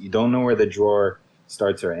ends. You don't know where the drawer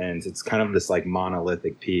starts or ends. It's kind of this like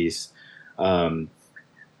monolithic piece, and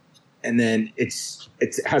then it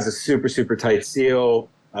has a super tight seal.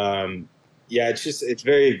 Yeah, it's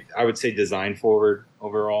very, I would say, design forward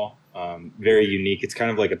overall. Very unique. It's kind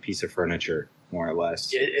of like a piece of furniture, more or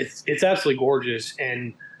less. It's absolutely gorgeous,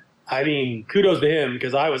 and I mean, kudos to him,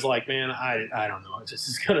 because I was like, man, I don't know, this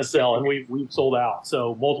is gonna sell, and we've sold out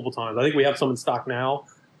so multiple times. I think we have some in stock now,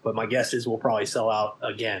 but my guess is we'll probably sell out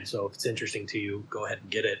again. So if it's interesting to you, go ahead and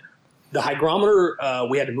get it. The hygrometer,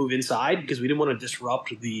 we had to move inside because we didn't want to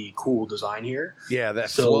disrupt the cool design here. Yeah, that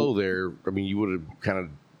flow there. I mean, you would have kind of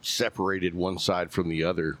separated one side from the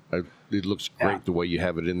other. It looks great the way you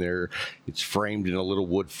have it in there. It's framed in a little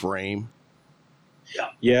wood frame.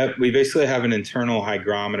 Yeah, we basically have an internal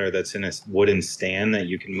hygrometer that's in a wooden stand that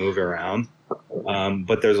you can move around.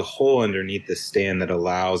 But there's a hole underneath the stand that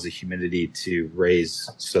allows the humidity to raise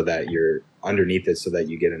so that you're underneath it so that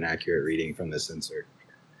you get an accurate reading from the sensor.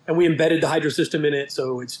 And we embedded the hydro system in it,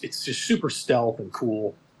 so it's just super stealth and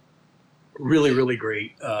cool. Really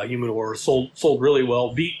great humidor. Sold really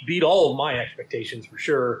well. Beat all of my expectations for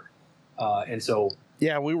sure. And so.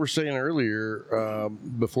 Yeah, we were saying earlier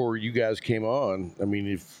before you guys came on, I mean,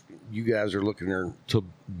 if you guys are looking there to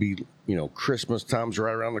be, you know, Christmas time's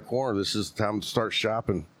right around the corner, this is the time to start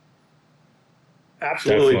shopping.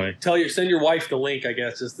 Absolutely. Definitely. Send your wife the link, I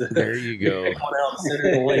guess. There you go. Send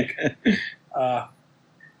her the link. All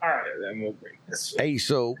right. Then we'll bring this. Hey,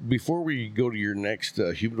 so before we go to your next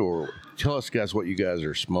humidor, tell us guys what you guys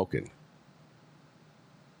are smoking.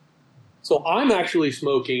 So I'm actually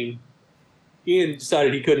smoking. Ian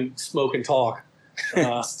decided he couldn't smoke and talk.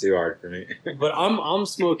 It's too hard for me. But I'm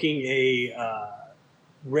smoking a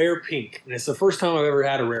rare pink, and it's the first time I've ever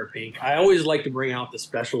had a rare pink. I always like to bring out the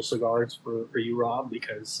special cigars for you, Rob,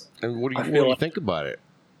 because. And what do you think about it?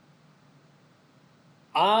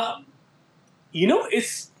 You know,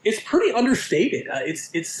 it's pretty understated.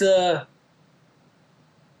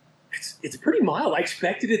 It's pretty mild. I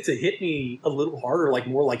expected it to hit me a little harder, like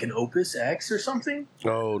more like an Opus X or something.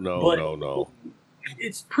 Oh no.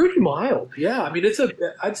 It's pretty mild. Yeah, I mean,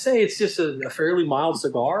 I'd say it's just a fairly mild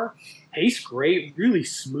cigar. Tastes great, really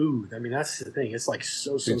smooth. I mean, that's the thing. It's like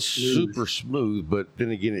so it's smooth. Super smooth, but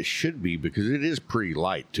then again, it should be because it is pretty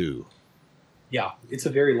light too. Yeah, it's a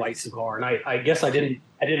very light cigar, and I guess I didn't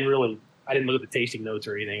look at the tasting notes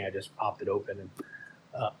or anything. I just popped it open and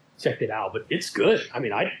checked it out. But it's good. I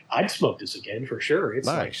mean, I'd smoke this again for sure. It's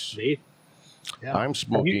nice. Like, yeah. I'm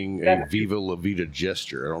smoking a Viva La Vida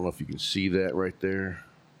Jester. I don't know if you can see that right there.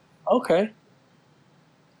 Okay.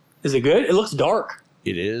 Is it good? It looks dark.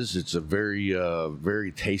 It is. It's a very,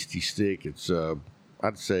 very tasty stick. It's,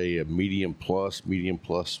 I'd say a medium plus. Yeah, medium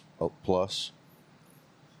plus.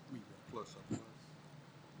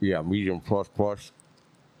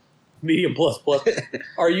 Medium plus.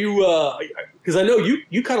 Are you? Because I know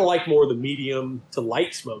you kind of like more of the medium to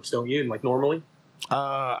light smokes, don't you? Like normally.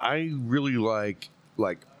 I really like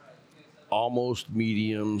almost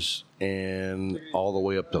mediums and all the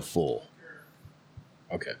way up to full.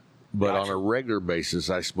 Okay. But on a regular basis,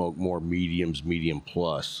 I smoke more mediums, medium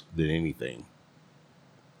plus than anything.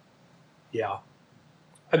 Yeah.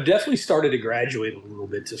 I've definitely started to graduate a little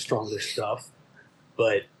bit to stronger stuff,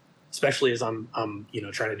 but especially as I'm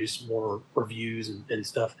trying to do some more reviews and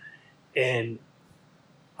stuff. And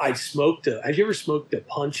I smoked have you ever smoked a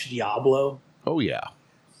Punch Diablo? Oh yeah.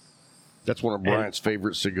 That's one of Bryant's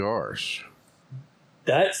favorite cigars.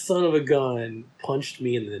 That son of a gun punched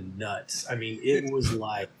me in the nuts. I mean, it was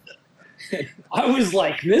like, I was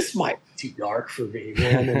like, this might be too dark for me,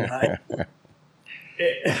 man. And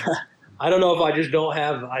I don't know if I just don't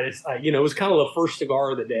have, it was kind of the first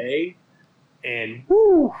cigar of the day. And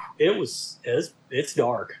whoo, it's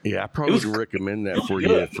dark. Yeah, I probably would recommend that for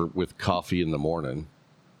you with coffee in the morning.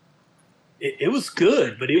 It was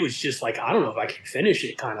good, but it was just like, I don't know if I can finish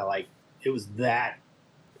it. Kind of like it was that.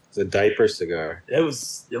 It's a diaper cigar. It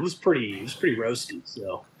was pretty roasty.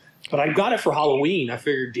 So, but I got it for Halloween. I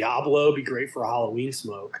figured Diablo would be great for a Halloween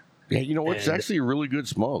smoke. Yeah, you know, it's actually a really good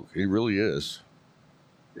smoke. It really is.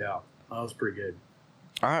 Yeah, that was pretty good.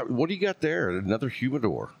 All right, what do you got there? Another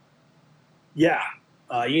humidor. Yeah.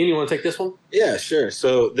 Ian, you want to take this one? Yeah, sure.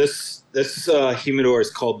 So this humidor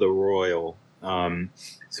is called the Royal.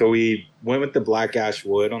 So we went with the black ash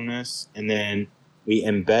wood on this, and then we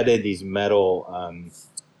embedded these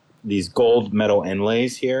these gold metal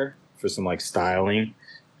inlays here for some like styling.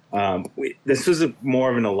 This was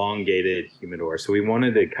more of an elongated humidor, so we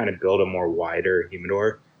wanted to kind of build a more wider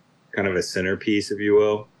humidor, kind of a centerpiece, if you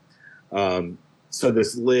will. So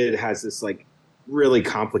this lid has this like really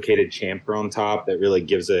complicated chamfer on top that really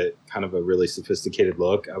gives it kind of a really sophisticated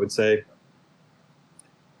look, I would say.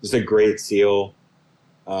 Just a great seal.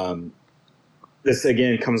 This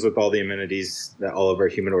again comes with all the amenities that all of our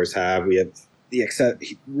humidors have. We have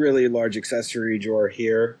the really large accessory drawer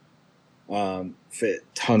here. Fit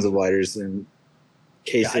tons of lighters and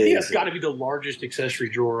cases. Yeah, I think that's got to be the largest accessory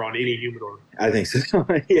drawer on any humidor. I think so.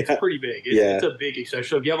 Yeah. It's pretty big. It's a big accessory.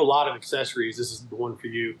 So if you have a lot of accessories, this is the one for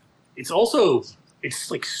you. It's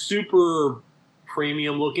like super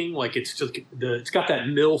premium looking. Like it's got that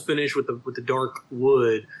mill finish with the dark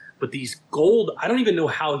wood, but these gold. I don't even know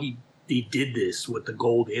how he did this with the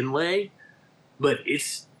gold inlay, but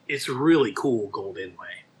it's really cool gold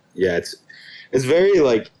inlay. Yeah, it's very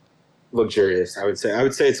like luxurious. I would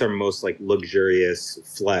say it's our most like luxurious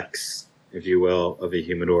flex, if you will, of a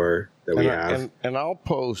humidor that we have. And I'll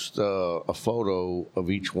post a photo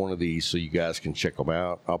of each one of these so you guys can check them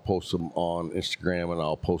out. I'll post them on Instagram and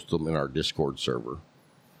I'll post them in our Discord server.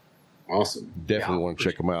 Awesome. Definitely want to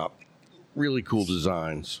check them out. Really cool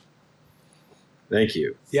designs. Thank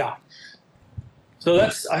you. Yeah. So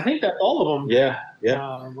I think that's all of them. Yeah.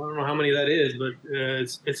 I don't know how many that is, but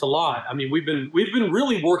it's a lot. I mean, we've been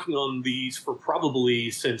really working on these for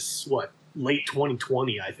probably since late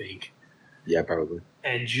 2020, I think. Yeah, probably.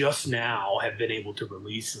 And just now have been able to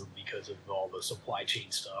release them because of all the supply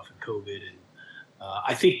chain stuff and COVID. And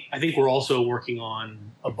I think we're also working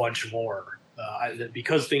on a bunch more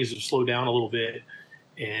because things have slowed down a little bit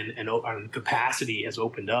and capacity has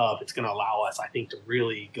opened up. It's going to allow us, I think, to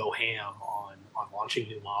really go ham on launching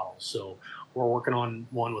new models. So we're working on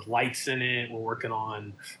one with lights in it. We're working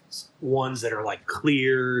on ones that are like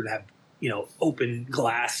clear, that have open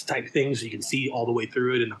glass type things so you can see all the way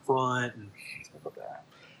through it in the front and stuff like that.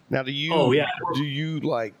 Now, do you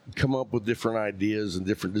like come up with different ideas and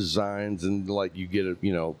different designs and like you get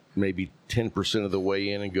maybe 10% of the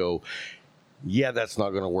way in and go, yeah, that's not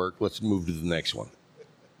going to work. Let's move to the next one.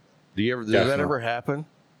 Does that ever happen?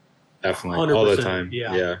 Definitely, 100%, all the time.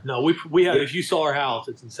 Yeah. No, we have. If you saw our house,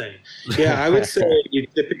 it's insane. Yeah, I would say you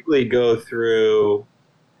typically go through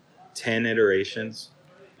 10 iterations,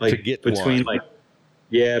 like to get between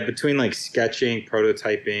between sketching,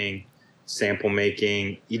 prototyping, sample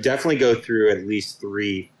making. You definitely go through at least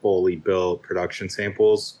 3 fully built production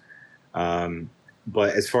samples. But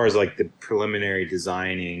as far as like the preliminary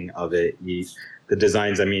designing of it, the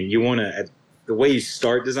designs. I mean, you want to. The way you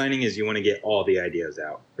start designing is you want to get all the ideas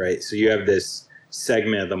out, right? So you have this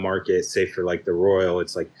segment of the market, say for like the Royal,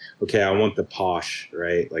 it's like, okay, I want the posh,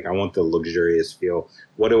 right? Like I want the luxurious feel.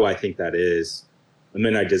 What do I think that is? And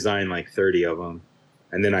then I design like 30 of them.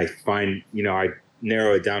 And then I find, I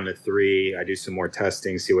narrow it down to 3. I do some more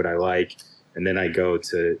testing, see what I like. And then I go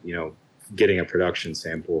to, getting a production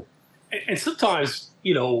sample. And sometimes,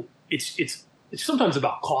 it's sometimes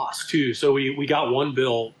about cost too. So we got one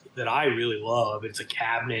built that I really love. It's a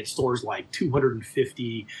cabinet. It stores like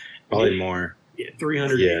 250, probably more. Yeah,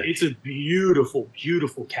 300. Yeah. It's a beautiful,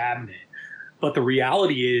 beautiful cabinet. But the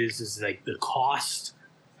reality is like the cost.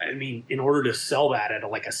 I mean, in order to sell that at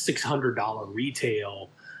like a $600 retail,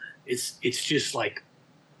 it's just like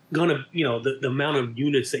gonna, the amount of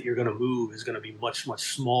units that you're gonna move is gonna be much, much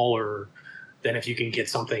smaller than if you can get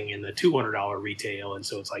something in the $200 retail. And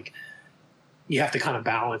so it's like, you have to kind of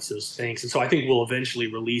balance those things. And so I think we'll eventually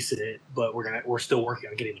release it, but we're still working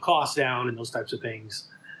on getting the costs down and those types of things.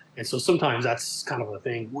 And so sometimes that's kind of a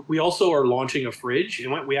thing. We also are launching a fridge,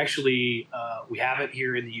 and we actually we have it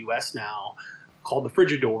here in the US now called the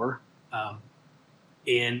Frigidor.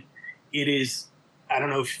 And it is, I don't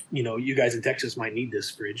know if you guys in Texas might need this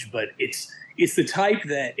fridge, but it's the type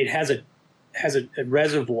that it has a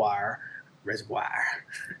reservoir,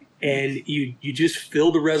 and you just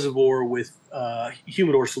fill the reservoir with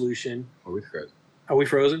humidor solution. Are we frozen? Are we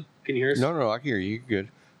frozen? Can you hear us? No, I can hear you. You're good.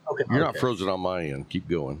 Okay. You're not frozen on my end. Keep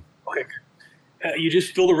going. Okay. You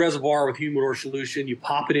just fill the reservoir with humidor solution. You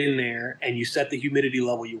pop it in there, and you set the humidity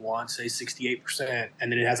level you want, say 68%,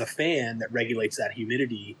 and then it has a fan that regulates that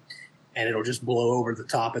humidity, and it'll just blow over the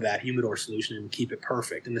top of that humidor solution and keep it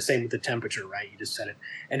perfect. And the same with the temperature, right? You just set it.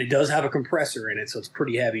 And it does have a compressor in it, so it's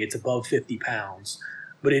pretty heavy. It's above 50 pounds.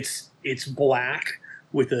 but it's black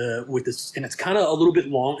with this, and it's kind of a little bit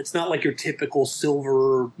long. It's not like your typical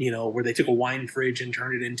silver, where they took a wine fridge and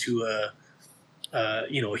turned it into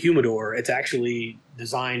a humidor. It's actually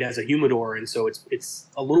designed as a humidor, and so it's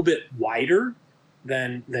a little bit wider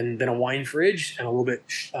than a wine fridge, and a little bit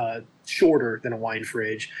shorter than a wine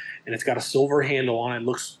fridge, and it's got a silver handle on it. It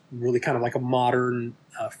looks really kind of like a modern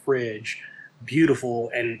fridge.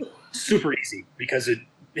 Beautiful and super easy because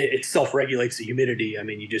it self-regulates the humidity. I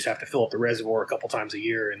mean, you just have to fill up the reservoir a couple times a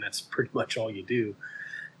year, and that's pretty much all you do.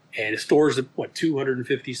 And it stores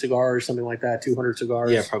 250 cigars, something like that, 200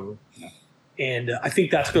 cigars. Yeah, probably. Yeah. And I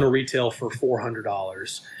think that's going to retail for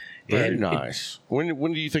 $400. Very nice.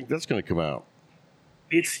 When do you think that's going to come out?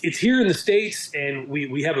 It's here in the States, and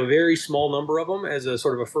we have a very small number of them as a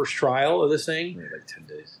sort of a first trial of this thing. Maybe like 10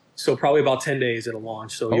 days. So probably about 10 days it'll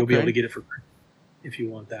launch. So you'll be able to get it for free if you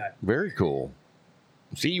want that. Very cool.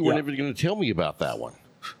 See, you weren't even going to tell me about that one.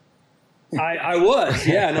 I was,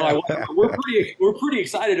 yeah. No, we're pretty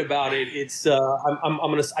excited about it. It's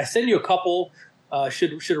I send you a couple.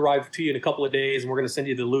 Should arrive to you in a couple of days, and we're going to send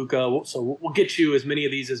you the Luca. So we'll get you as many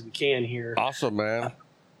of these as we can here. Awesome, man.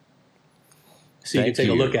 So you can take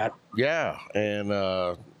a look at it. Yeah, and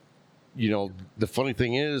the funny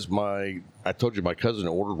thing is, I told you my cousin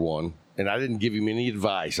ordered one, and I didn't give him any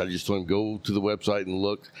advice. I just told him go to the website and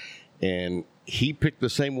look, and he picked the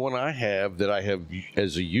same one I have that I have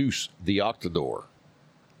as a use, the Octador.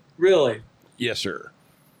 Really? Yes, sir.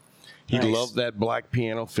 He loved that black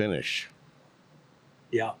piano finish.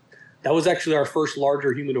 Yeah. That was actually our first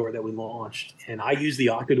larger humidor that we launched. And I used the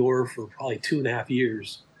Octador for probably 2.5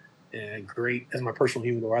 years. And great as my personal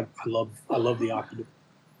humidor. I love the Octador.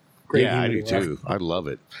 Great humidor. I do too. I love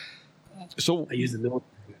it. So I use the military.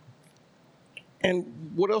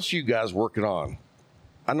 And what else are you guys working on?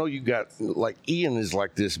 I know you got, Ian is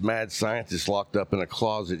like this mad scientist locked up in a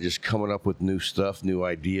closet just coming up with new stuff, new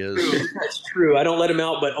ideas. That's true. I don't let him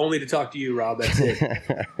out, but only to talk to you, Rob. That's it.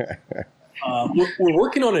 We're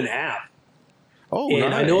working on an app. Oh,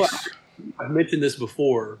 and nice. I know I've mentioned this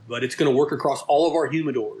before, but it's going to work across all of our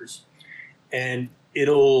humidors. And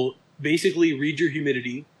it'll basically read your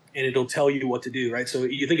humidity, and it'll tell you what to do, right? So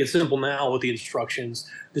you think it's simple now with the instructions.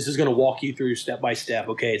 This is going to walk you through step by step.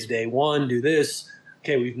 Okay, it's day 1, do this.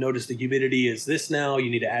 Okay, we've noticed the humidity is this now. You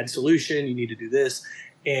need to add solution. You need to do this.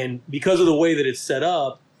 And because of the way that it's set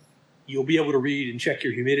up, you'll be able to read and check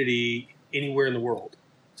your humidity anywhere in the world.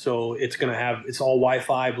 So it's all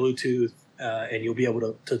Wi-Fi, Bluetooth, and you'll be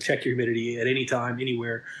able to check your humidity at any time,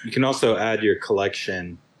 anywhere. You can also add your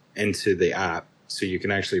collection into the app, so you can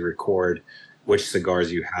actually record which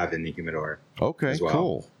cigars you have in the humidor. Okay, as well.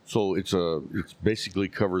 Cool. So it's basically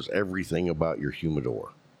covers everything about your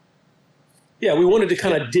humidor. Yeah, we wanted to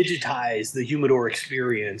kind of digitize the humidor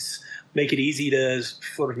experience, make it easy to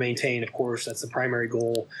sort of maintain. Of course, that's the primary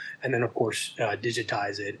goal, and then of course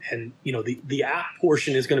digitize it. And the app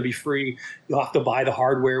portion is going to be free. You'll have to buy the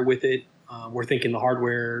hardware with it. We're thinking the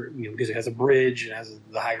hardware, because it has a bridge and has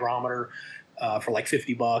the hygrometer for like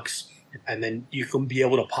 $50, and then you can be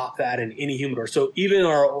able to pop that in any humidor. So even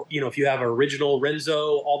our, if you have our original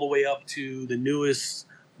Renzo all the way up to the newest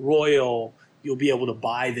Royal, you'll be able to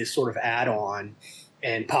buy this sort of add-on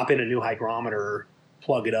and pop in a new hygrometer,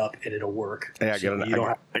 plug it up, and it'll work. Hey, I got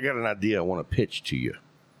an idea I want to pitch to you.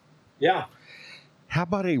 Yeah. How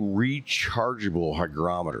about a rechargeable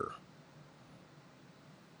hygrometer?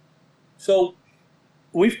 So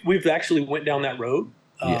we've actually went down that road.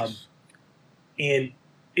 Yes. And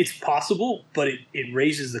it's possible, but it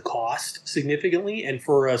raises the cost significantly. And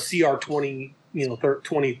for a CR20,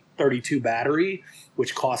 2032 battery,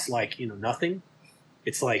 which costs nothing,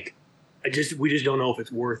 it's like we just don't know if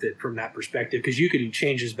it's worth it from that perspective, because you can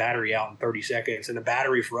change this battery out in 30 seconds, and the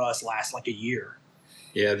battery for us lasts like a year.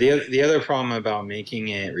 Yeah, the other problem about making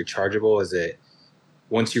it rechargeable is that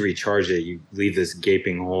once you recharge it, you leave this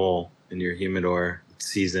gaping hole in your humidor. It's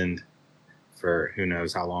seasoned for who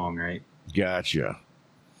knows how long, right? Gotcha.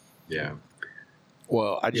 Yeah.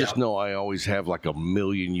 Well, I just know I always have like a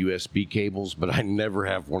million USB cables, but I never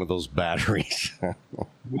have one of those batteries.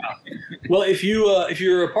 Well, if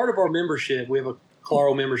you're a part of our membership, we have a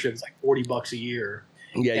Claro membership. It's like $40 a year.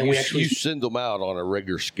 Yeah, and you send them out on a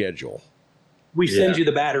regular schedule. We send you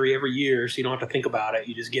the battery every year, so you don't have to think about it.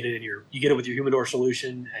 You just get it you get it with your humidor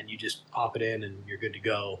solution, and you just pop it in, and you're good to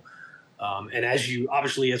go. And as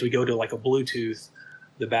we go to like a Bluetooth,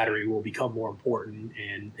 the battery will become more important,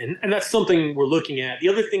 and that's something we're looking at. The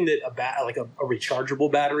other thing that a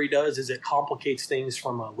rechargeable battery does is it complicates things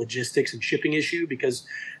from a logistics and shipping issue, because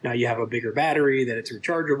now you have a bigger battery that it's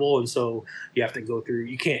rechargeable, and so you have to go through.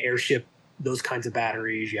 You can't airship those kinds of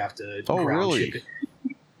batteries. You have to ground ship it.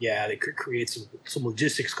 Yeah, they could create some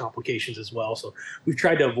logistics complications as well. So we've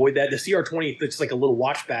tried to avoid that. The CR20, it's like a little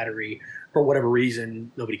watch battery. For whatever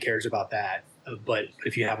reason, nobody cares about that. But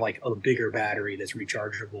if you have like a bigger battery that's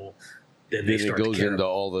rechargeable, then they start it goes to care into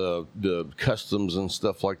about all the customs and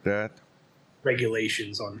stuff like that.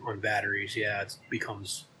 regulations on batteries. Yeah, it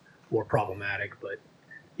becomes more problematic. But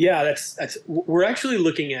yeah, that's we're actually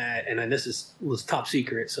looking at, and this was top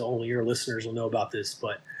secret, so only your listeners will know about this.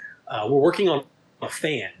 But we're working on a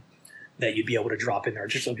fan that you'd be able to drop in there,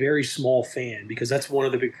 just a very small fan, because that's one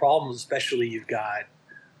of the big problems, especially you've got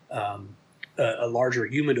a larger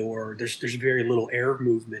humidor. There's very little air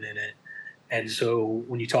movement in it, and so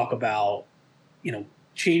when you talk about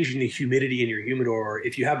changing the humidity in your humidor,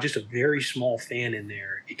 if you have just a very small fan in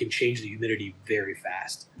there, it can change the humidity very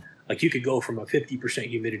fast. Like you could go from a 50%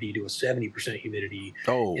 humidity to a 70% humidity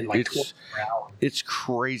in like 24 hours. It's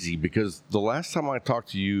crazy, because the last time I talked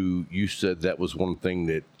to you, you said that was one thing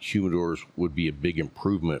that humidors would be a big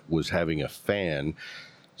improvement, was having a fan.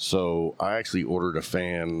 So I actually ordered a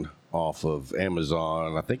fan off of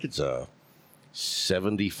Amazon. I think it's a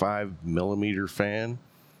 75 millimeter fan,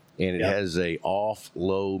 and it has a off,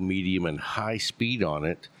 low, medium, and high speed on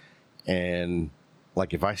it. And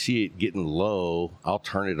like if I see it getting low, I'll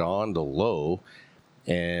turn it on to low,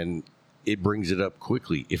 and it brings it up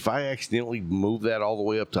quickly. If I accidentally move that all the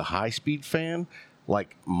way up to high speed fan,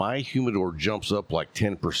 like my humidor jumps up like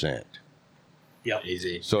 10%. Yep.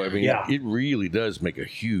 Easy. So I mean, it really does make a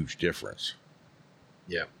huge difference.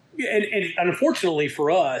 Yeah. And unfortunately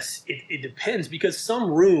for us, it depends, because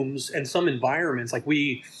some rooms and some environments, like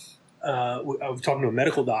I was talking to a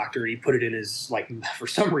medical doctor, and he put it in his, like, for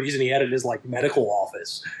some reason he had it in his like medical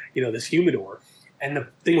office, this humidor. And the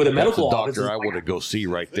thing with a medical office, doctor I want to go see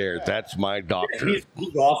right there. That's my doctor.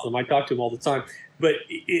 He's awesome. I talk to him all the time. But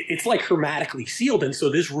it's like hermetically sealed, and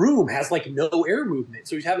so this room has like no air movement.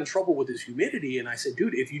 So he's having trouble with his humidity. And I said,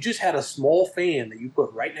 dude, if you just had a small fan that you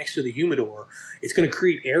put right next to the humidor, it's going to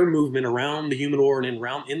create air movement around the humidor and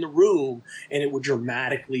around in the room, and it would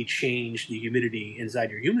dramatically change the humidity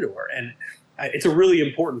inside your humidor. And it's a really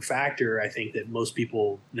important factor, I think, that most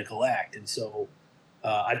people neglect. And so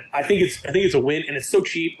I think it's a win, and it's so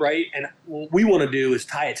cheap, right? And what we want to do is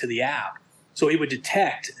tie it to the app. So it would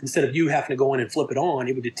detect, instead of you having to go in and flip it on,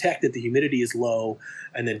 it would detect that the humidity is low,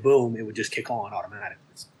 and then boom, it would just kick on automatically.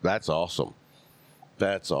 That's awesome.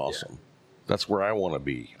 That's awesome. Yeah. That's where I want to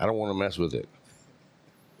be. I don't want to mess with it.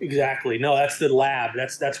 Exactly. No, that's the lab.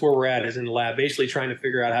 That's where we're at, is in the lab, basically trying to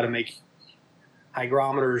figure out how to make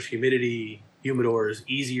hygrometers, humidity, humidors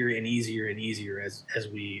easier and easier and easier as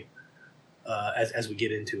we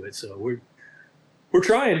get into it. So we're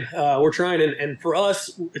trying, and for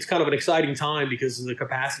us, it's kind of an exciting time, because the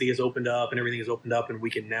capacity has opened up and everything has opened up, and we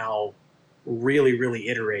can now really, really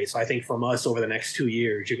iterate. So I think from us, over the next 2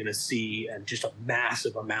 years, you're going to see just a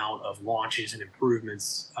massive amount of launches and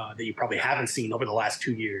improvements that you probably haven't seen over the last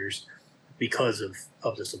 2 years, because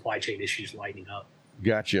of the supply chain issues lighting up.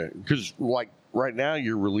 Gotcha. Because like right now,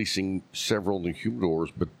 you're releasing several new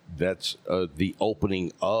humidors, but that's the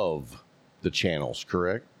opening of the channels,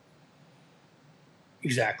 correct?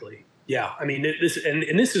 Exactly. Yeah. I mean, this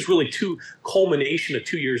is really culmination of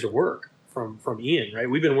 2 years of work from Ian, right?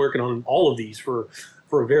 We've been working on all of these for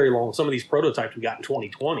a very long. Some of these prototypes we got in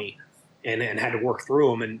 2020 and had to work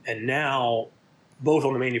through them, and now both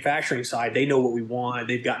on the manufacturing side, they know what we want.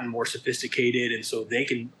 They've gotten more sophisticated, and so they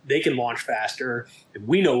can launch faster. And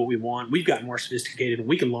we know what we want. We've gotten more sophisticated, and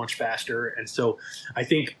we can launch faster. And so I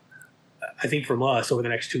think from us, over the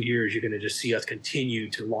next 2 years, you're going to just see us continue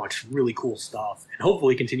to launch really cool stuff, and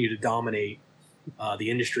hopefully continue to dominate the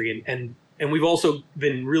industry. And we've also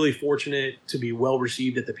been really fortunate to be well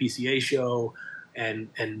received at the PCA show, and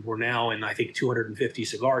we're now in, I think, 250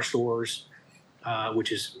 cigar stores,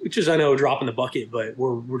 which is I know a drop in the bucket, but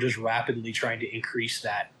we're just rapidly trying to increase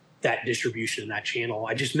that distribution and that channel.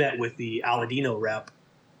 I just met with the Aladino rep,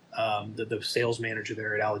 the sales manager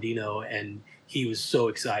there at Aladino, and he was so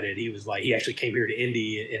excited. He was like, he actually came here to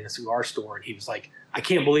Indy in a cigar store, and he was like, I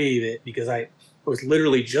can't believe it, because I was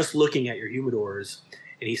literally just looking at your humidors,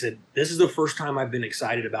 and he said, this is the first time I've been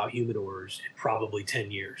excited about humidors in probably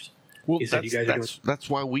 10 years. Well, he said, that's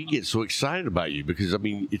why we get so excited about you, because I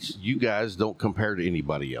mean, you guys don't compare to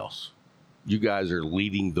anybody else. You guys are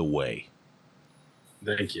leading the way.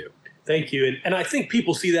 Thank you. Thank you. And I think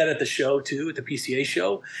people see that at the show too, at the PCA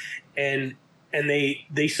show, and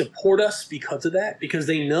they support us because of that, because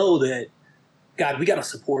they know that God, we got to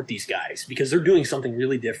support these guys because they're doing something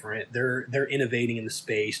really different. They're innovating in the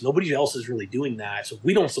space. Nobody else is really doing that. So if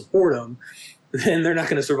we don't support them, then they're not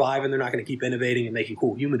going to survive and they're not going to keep innovating and making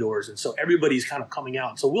cool humidors. And so everybody's kind of coming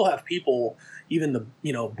out. So we'll have people, even the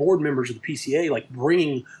board members of the PCA, like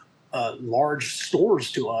bringing large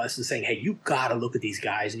stores to us and saying, hey, you got to look at these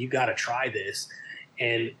guys and you got to try this.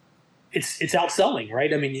 And it's outselling,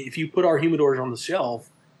 right? I mean, if you put our humidors on the shelf,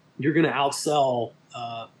 you're going to outsell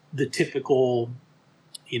the typical,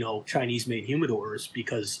 Chinese-made humidors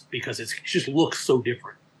because it just looks so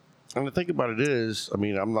different. And the thing about it is, I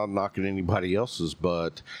mean, I'm not knocking anybody else's,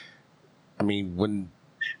 but I mean, when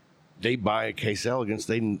they buy a Case Elegance,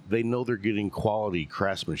 they know they're getting quality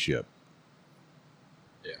craftsmanship.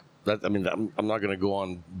 Yeah. I'm not going to go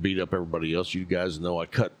on beat up everybody else. You guys know I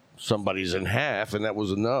cut somebody's in half, and that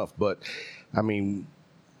was enough. But I mean,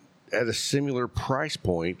 at a similar price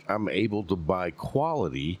point, I'm able to buy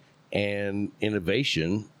quality and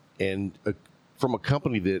innovation, and from a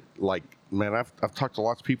company that, like, man, I've talked to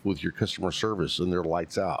lots of people with your customer service, and they're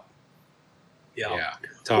lights out. Yeah,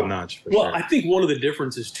 top notch. Well, I think one of the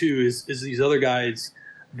differences too is these other guys,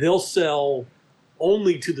 they'll sell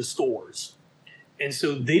only to the stores, and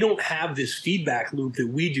so they don't have this feedback loop that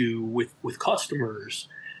we do with customers.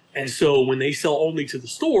 And so when they sell only to the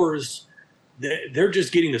stores, they're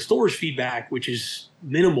just getting the store's feedback, which is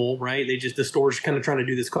minimal, right? The store's kind of trying to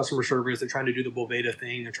do this customer service. They're trying to do the Boveda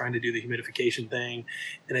thing. They're trying to do the humidification thing.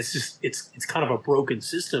 And it's kind of a broken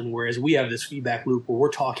system. Whereas we have this feedback loop where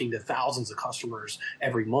we're talking to thousands of customers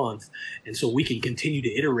every month. And so we can continue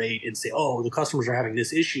to iterate and say, oh, the customers are having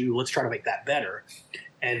this issue. Let's try to make that better.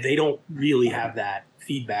 And they don't really have that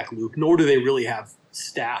feedback loop, nor do they really have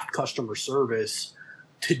staffed customer service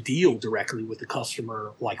to deal directly with the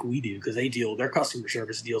customer like we do, because their customer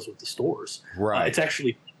service deals with the stores. Right. It's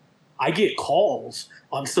actually, I get calls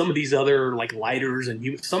on some of these other like lighters,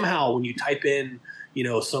 and somehow when you type in,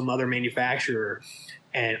 some other manufacturer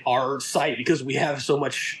and our site, because we have so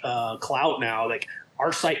much clout now, like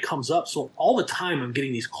our site comes up. So all the time I'm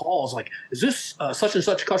getting these calls like, is this such and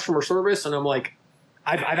such customer service? And I'm like,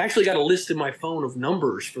 I've actually got a list in my phone of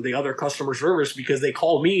numbers for the other customer service because they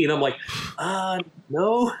call me, and I'm like,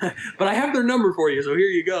 no, but I have their number for you, so here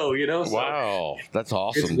you go. So wow, that's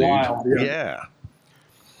awesome, it's dude. Wild, yeah.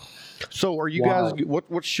 So, are you guys?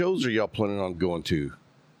 What shows are y'all planning on going to?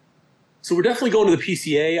 So we're definitely going to the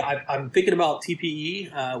PCA. I'm thinking about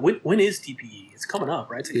TPE. When is TPE? It's coming up,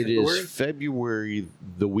 right? It is February,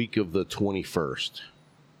 the week of the 21st.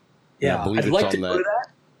 Yeah, I'd like to go to that.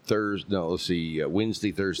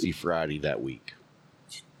 Wednesday, Thursday, Friday that week.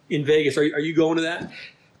 In Vegas. Are you going to that?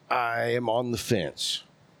 I am on the fence.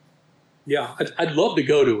 Yeah, I'd love to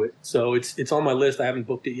go to it. So it's on my list. I haven't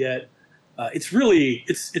booked it yet.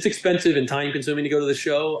 It's expensive and time consuming to go to the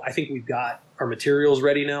show. I think we've got our materials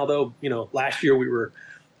ready now, though. Last year we were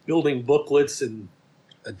building booklets and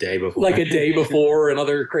a day before and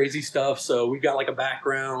other crazy stuff. So we've got like a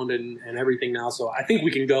background and everything now. So I think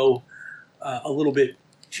we can go a little bit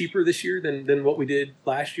cheaper this year than what we did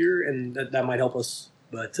last year, and that might help us.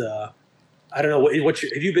 But I don't know.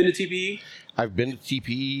 Have you been to TPE? I've been to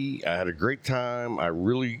TPE. I had a great time. I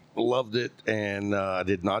really loved it, and I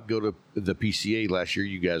did not go to the PCA last year.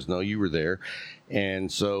 You guys know you were there, and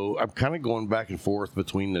so I'm kind of going back and forth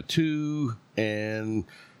between the two, and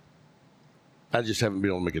I just haven't been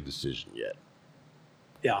able to make a decision yet.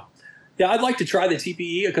 Yeah, I'd like to try the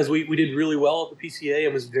TPE because we did really well at the PCA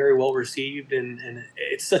and was very well received, and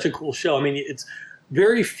it's such a cool show. I mean, it's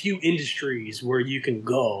very few industries where you can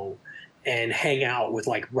go and hang out with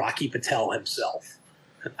like Rocky Patel himself.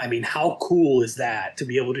 I mean, how cool is that to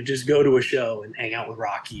be able to just go to a show and hang out with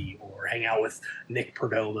Rocky or hang out with Nick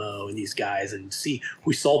Perdomo and these guys and see?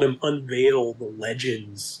 We saw them unveil the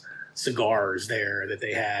Legends cigars there that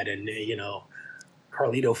they had, and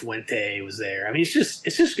Carlito Fuente was there. I mean,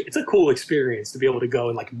 it's a cool experience to be able to go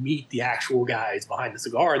and like meet the actual guys behind the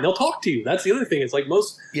cigar, and they'll talk to you. That's the other thing. It's like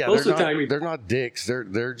most of the time they're not dicks.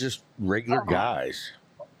 They're just regular guys.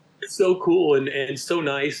 It's so cool and so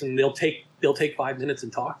nice, and they'll take 5 minutes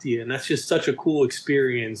and talk to you, and that's just such a cool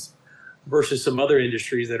experience versus some other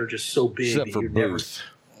industries that are just so big. Except for booth.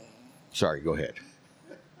 Sorry, go ahead.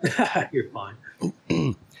 You're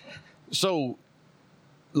fine. So,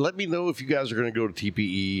 let me know if you guys are going to go to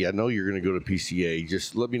TPE. I know you're going to go to PCA.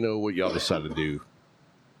 Just let me know what y'all decide to do.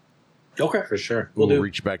 Okay, for sure. We'll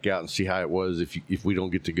reach back out and see how it was if we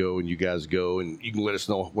don't get to go and you guys go, and you can let us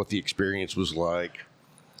know what the experience was like.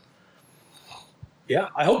 Yeah,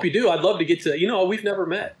 I hope you do. I'd love to get to, we've never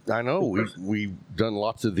met. I know. We've done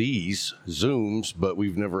lots of these Zooms, but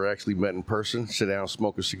we've never actually met in person, sit down,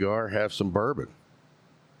 smoke a cigar, have some bourbon.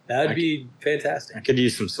 That'd be I fantastic. could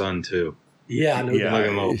use some sun too. Yeah, no Yeah. doubt. Like a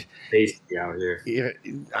little tasty out here. Yeah,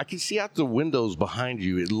 I can see out the windows behind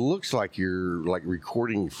you. It looks like you're like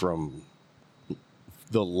recording from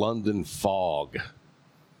the London fog.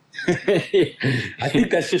 I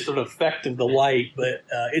think that's just an effect of the light, but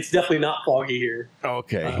it's definitely not foggy here.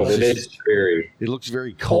 Okay, But it is dreary. it looks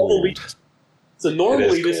very Totally. cold. So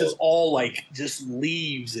normally this cool. is all like just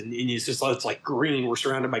leaves and it's like green. We're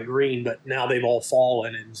surrounded by green, but now they've all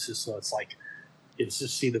fallen and it's just so it's like it's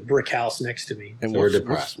just see the brick house next to me. And So we're what's,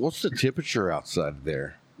 depressed. what's the temperature outside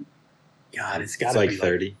there? God, it's got It's to like be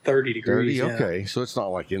 30. 30 degrees. 30? yeah. Okay, so it's not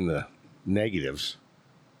like in the negatives.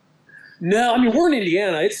 No, I mean we're in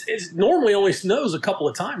Indiana. It's normally only snows a couple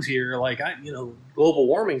of times here. Like global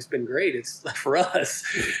warming's been great. It's for us.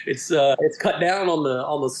 It's cut down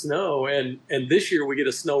on the snow, and this year we get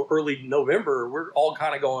a snow early November. We're all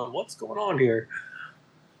kind of going, what's going on here?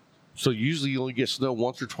 So usually you only get snow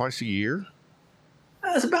once or twice a year?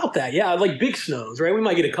 It's about that, yeah. Like big snows, right? We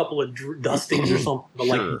might get a couple of dustings or something, but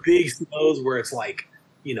Sure. like big snows where it's like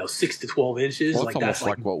 6 to 12 inches. Well, like it's almost that's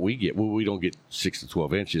like what we get. Well, we don't get 6 to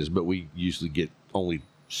 12 inches, but we usually get only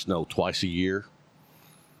snow twice a year.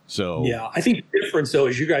 So yeah. I think the difference though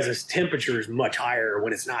is you guys' temperature is much higher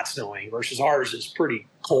when it's not snowing versus ours is pretty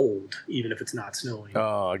cold even if it's not snowing.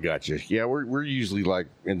 Oh, I got you. Yeah, we're usually like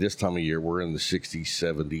in this time of year, we're in the 60s,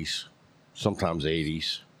 70s, sometimes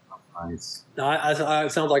 80s. Nice. No,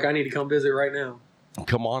 it sounds like I need to come visit right now.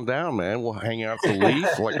 Come on down, man. We'll hang out at the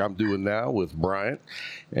Leaf like I'm doing now with Bryant.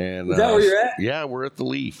 And Is that where you're at? Yeah, we're at the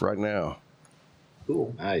Leaf right now.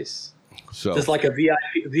 Cool. Nice. So Just like a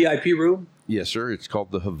VIP room. yes, sir. It's called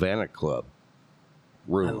the Havana Club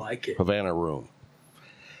room. I like it. Havana room.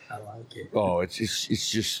 I like it. Oh, it's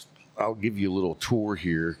just. I'll give you a little tour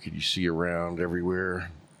here. Can you see around everywhere?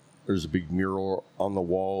 There's a big mural on the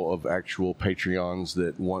wall of actual Patreons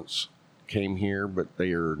that once came here, but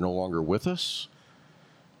they are no longer with us.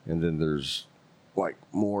 And then there's like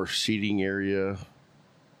more seating area.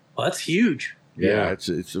 Well, that's huge. Yeah,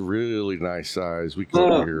 it's a really nice size. We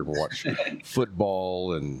come over here and watch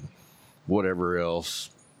football and whatever else,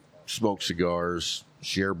 smoke cigars,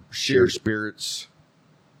 share spirits.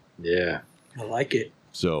 Yeah. I like it.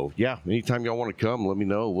 So yeah, anytime y'all want to come, let me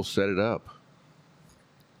know. We'll set it up.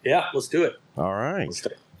 Yeah, let's do it. All right. Let's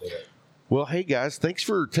start with it. Well, hey guys, thanks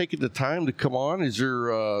for taking the time to come on. Is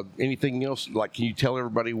there anything else? Like, can you tell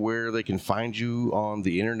everybody where they can find you on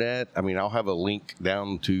the internet? I mean, I'll have a link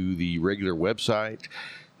down to the regular website,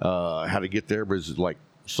 how to get there. But is it like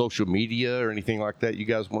social media or anything like that you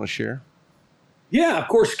guys want to share? Yeah, of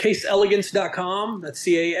course, caseelegance.com. That's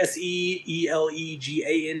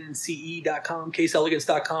CaseElegance.com,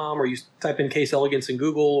 caseelegance.com, or you type in Case Elegance in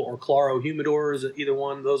Google or Claro Humidors, either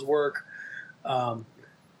one of those work.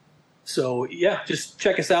 So yeah, just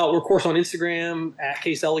check us out. We're of course on Instagram at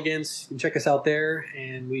Case Elegance. You can check us out there,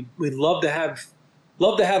 and we'd love to have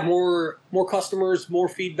more customers, more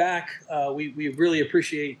feedback. We really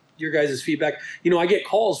appreciate your guys' feedback. I get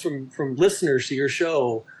calls from listeners to your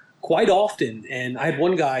show quite often, and I had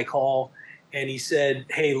one guy call, and he said,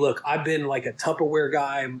 "Hey, look, I've been like a Tupperware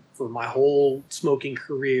guy for my whole smoking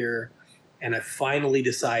career, and I finally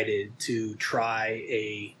decided to try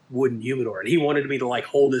a wooden humidor." And he wanted me to like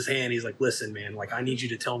hold his hand. He's like, "Listen, man, like I need you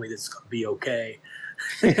to tell me this is gonna be okay."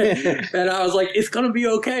 And I was like, "It's gonna be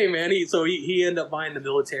okay, man." So he ended up buying the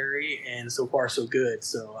military, and so far so good.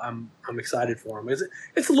 So I'm excited for him.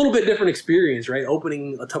 It's a little bit different experience, right?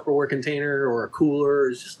 Opening a Tupperware container or a cooler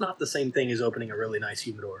is just not the same thing as opening a really nice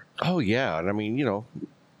humidor. Oh yeah, and I mean,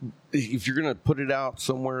 if you're gonna put it out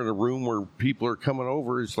somewhere in a room where people are coming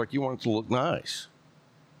over, it's like you want it to look nice.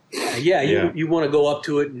 Yeah, you want to go up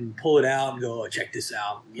to it and pull it out and go, "Oh, check this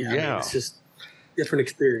out." I mean, Yeah. it's just different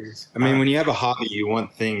experience. I mean, when you have a hobby, you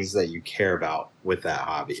want things that you care about with that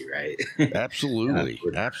hobby, right? Absolutely,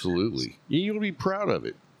 Yeah. absolutely. You'll be proud of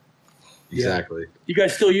it. Exactly. You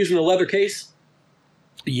guys still using the leather case?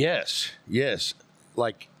 Yes.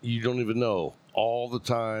 Like you don't even know. All the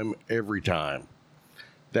time, every time.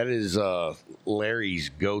 That is Larry's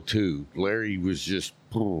go-to. Larry was just,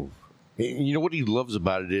 you know what he loves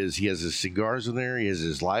about it is he has his cigars in there, he has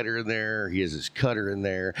his lighter in there, he has his cutter in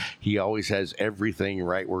there. He always has everything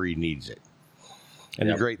right where he needs it. And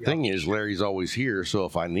the great thing is Larry's always here, so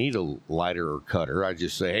if I need a lighter or cutter, I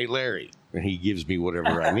just say, "Hey, Larry," and he gives me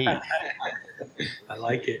whatever I need. I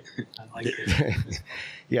like it.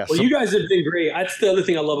 Yeah. Well, you guys have been great. That's the other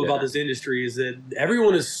thing I love about this industry is that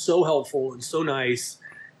everyone is so helpful and so nice.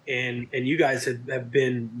 And you guys have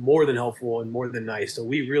been more than helpful and more than nice. So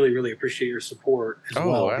we really, really appreciate your support as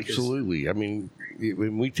well. Oh, absolutely. I mean,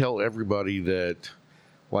 when we tell everybody that,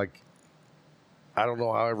 like, I don't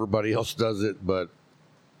know how everybody else does it, but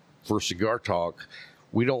for Cigar Talk,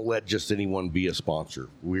 we don't let just anyone be a sponsor.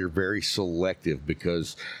 We're very selective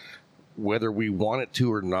because whether we want it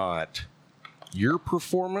to or not, your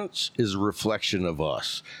performance is a reflection of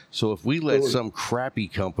us. So if we let some crappy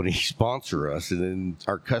company sponsor us and then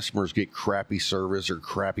our customers get crappy service or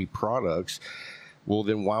crappy products, well,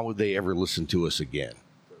 then why would they ever listen to us again?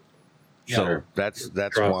 So that's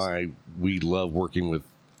why we love working with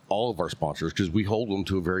all of our sponsors, because we hold them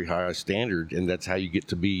to a very high standard, and that's how you get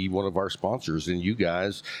to be one of our sponsors. And you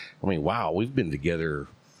guys, I mean, wow, we've been together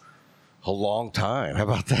a long time. How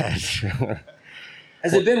about that?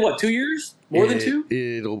 Has it been, 2 years? More than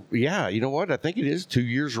 2? Yeah, you know what? I think it is 2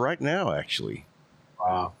 years right now, actually.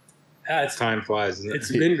 Wow. Yeah, Time flies. Isn't it?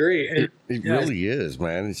 it's been great. And, It really is,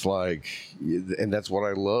 man. It's like, and that's what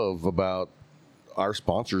I love about our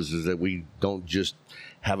sponsors is that we don't just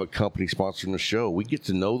have a company sponsoring the show. We get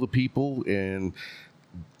to know the people, and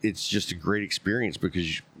it's just a great experience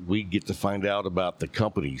because we get to find out about the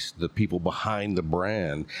companies, the people behind the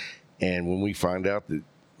brand. And when we find out that,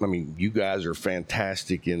 I mean, you guys are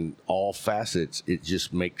fantastic in all facets, it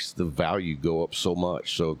just makes the value go up so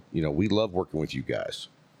much. So, you know, we love working with you guys.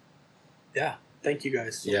 yeah, thank you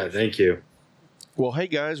guys. Yeah, thank you. Well, hey,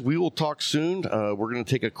 guys, we will talk soon. We're going to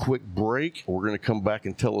take a quick break. We're going to come back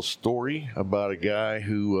and tell a story about a guy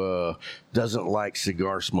who doesn't like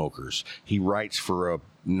cigar smokers. He writes for a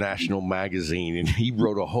national magazine, and he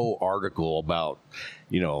wrote a whole article about,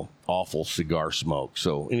 you know, awful cigar smoke.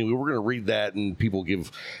 So, anyway, we're going to read that, and people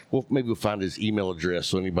maybe we'll find his email address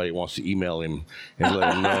so anybody wants to email him and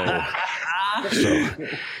let him know. So,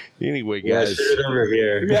 anyway, guys. Shoot it over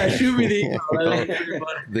here. Yeah, shoot me the email.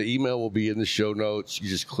 The email will be in the show notes. You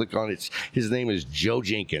just click on it. His name is Joe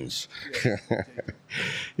Jenkins.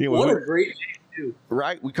 Anyway, What a great name, too.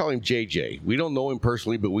 right? We call him JJ. We don't know him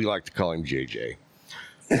personally, but we like to call him JJ.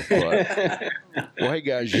 But, well, hey,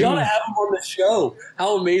 guys. You ought to have him on the show.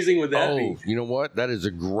 How amazing would that be? You know what? That is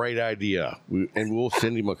a great idea. We'll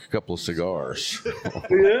send him a couple of cigars.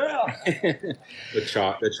 Yeah. The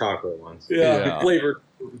chocolate ones. Yeah, flavored.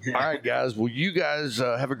 All right, guys. Well, you guys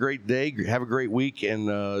have a great day. Have a great week.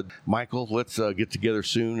 And, Michael, let's get together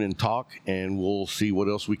soon and talk, and we'll see what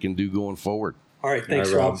else we can do going forward. All right,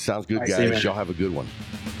 thanks, All right, Rob. Sounds good, All right, see you, guys. man. Y'all have a good one.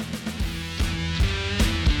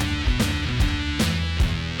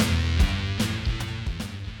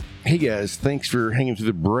 Hey guys, thanks for hanging through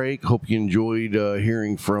the break. Hope you enjoyed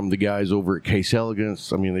hearing from the guys over at Case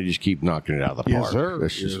Elegance. I mean, they just keep knocking it out of the park. Yes, sir.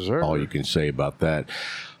 That's just Yes, sir. all you can say about that.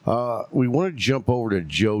 We want to jump over to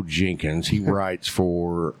Joe Jenkins. He writes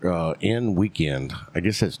for N Weekend. I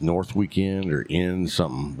guess that's North Weekend or N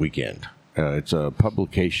something Weekend. It's a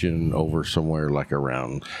publication over somewhere like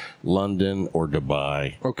around London or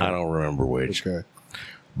Dubai. Okay. I don't remember which. Okay.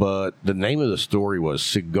 But the name of the story was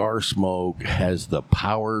Cigar Smoke Has the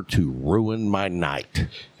Power to Ruin My Night.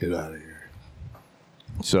 Get out of here.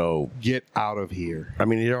 So, Get out of here. I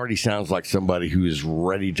mean, it already sounds like somebody who is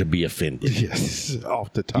ready to be offended. Yes.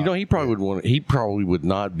 Off the top. You know, he probably would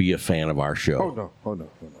not be a fan of our show. Oh, no.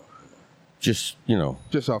 Just, you know,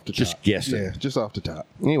 Just off the top. Just guessing. Yeah, just off the top.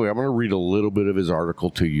 Anyway, I'm going to read a little bit of his article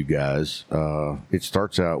to you guys. It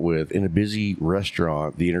starts out with, in a busy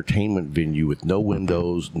restaurant, the entertainment venue with no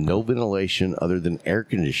windows, no ventilation other than air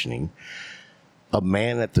conditioning, a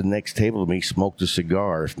man at the next table to me smoked a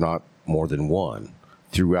cigar, if not more than one,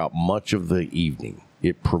 throughout much of the evening.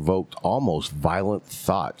 It provoked almost violent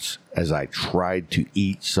thoughts as I tried to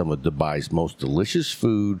eat some of Dubai's most delicious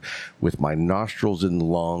food with my nostrils and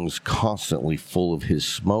lungs constantly full of his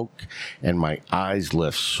smoke and my eyes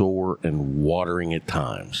left sore and watering at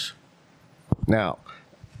times. Now,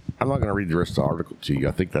 I'm not going to read the rest of the article to you.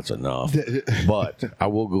 I think that's enough. But I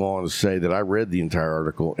will go on to say that I read the entire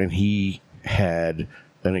article, and he had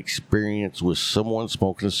an experience with someone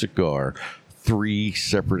smoking a cigar 3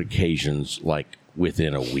 separate occasions, like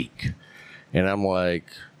within a week. And I'm like,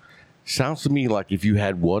 sounds to me like if you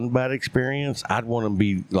had one bad experience, I'd want to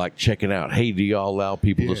be like checking out, hey, do y'all allow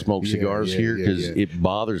people to smoke cigars here? Because it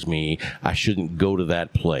bothers me. I shouldn't go to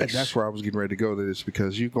that place. And that's where I was getting ready to go to this,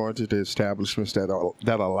 because you go into the establishments that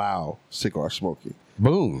allow cigar smoking.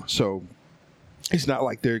 Boom. So it's not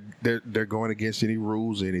like they're going against any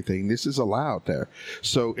rules or anything. This is allowed there,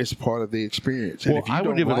 so it's part of the experience. And Well, if you I would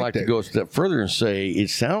don't even like to that- go a step further and say it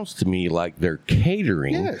sounds to me like they're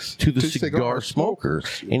catering Yes, to the to cigar cigar smokers.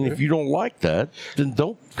 smokers. And if you don't like that, then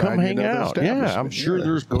don't come Find you hang another out. Yeah, I'm establishment. sure Yeah.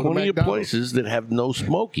 there's Go to plenty of McDonald's. places that have no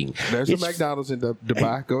smoking. There's It's- a McDonald's in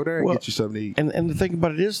Dubai. Go there and well, get you something to eat. And the thing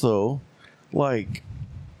about it is, though, like,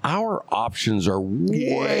 our options are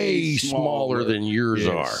way smaller than yours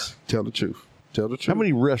Yes. Tell the truth. Tell the truth. How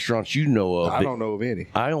many restaurants you know of? I don't know of any.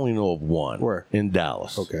 I only know of one. Where? In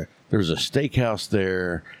Dallas. Okay. There's a steakhouse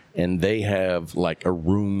there, and they have like a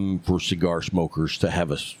room for cigar smokers to have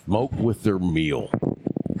a smoke with their meal.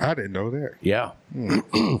 I didn't know that. Yeah.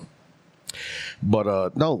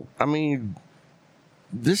 But no, I mean,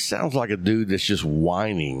 this sounds like a dude that's just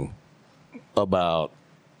whining about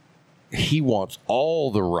he wants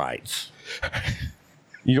all the rights.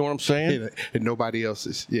 You know what I'm saying? And nobody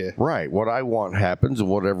else's. Yeah. Right. What I want happens, and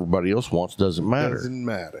what everybody else wants doesn't matter. Doesn't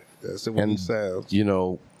matter. That's the way it sounds. You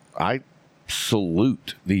know, I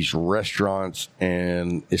salute these restaurants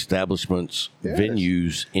and establishments,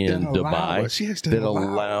 venues in Dubai that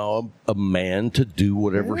allow a man to do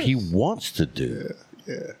whatever he wants to do.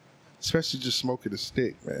 Yeah. Especially just smoking a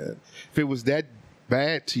stick, man. If it was that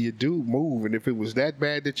bad to you, do move. And if it was that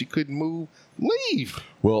bad that you couldn't move, leave.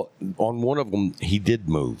 Well, on one of them, he did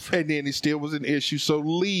move. And then it still was an issue, so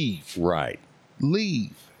leave. Right.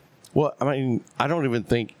 Leave. Well, I mean, I don't even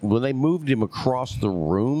think when they moved him across the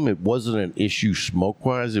room, it wasn't an issue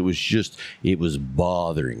smoke-wise. It was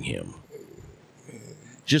bothering him.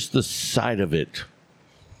 Just the sight of it.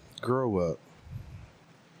 Grow up.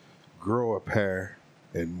 Grow a pair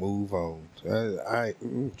and move on.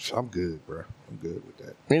 I'm good, bro. I'm good with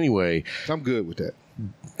that. Anyway. I'm good with that.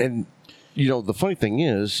 And, you know, the funny thing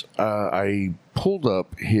is, I pulled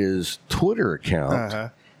up his Twitter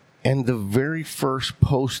account, and the very first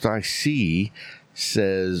post I see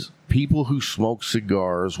says, people who smoke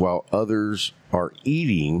cigars while others are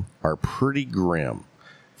eating are pretty grim.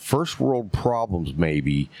 First world problems,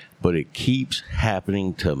 maybe, but it keeps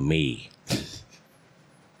happening to me.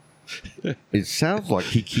 It sounds like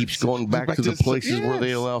he keeps going back to the places where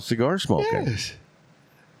they allow cigar smoking. Yes.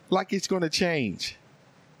 Like it's going to change.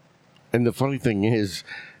 And the funny thing is,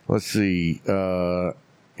 let's see,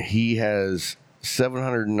 he has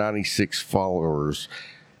 796 followers,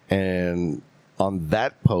 and on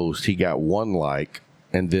that post he got 1 like,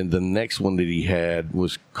 and then the next one that he had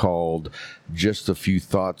was called "Just a Few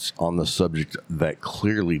Thoughts on the Subject That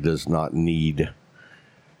Clearly Does Not Need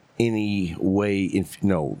Any Way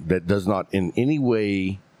that does not in any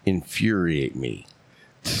way infuriate me."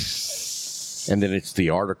 And then it's the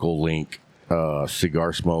article link,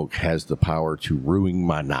 cigar smoke has the power to ruin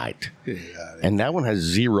my night. And that one has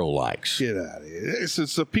 0 likes. Get out of here.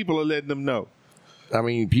 So people are letting them know. I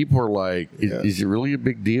mean, people are like, is it really a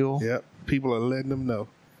big deal? Yep. People are letting them know.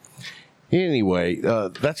 Anyway,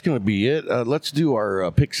 that's going to be it. Let's do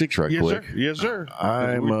our pick 6 right quick. Sir. Yes, sir.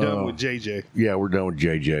 We're done with JJ. Yeah, we're done with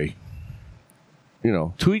JJ. You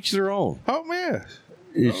know, to each their own. Oh, man.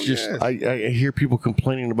 It's just, yes. I hear people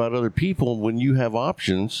complaining about other people. When you have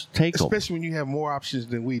options, take them. Especially when you have more options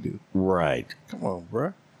than we do. Right. Come on,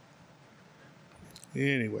 bro.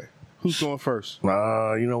 Anyway, who's going first?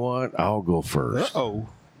 You know what? I'll go first. Uh-oh.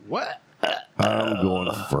 What? I'm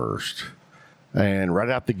going first. And right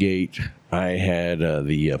out the gate, I had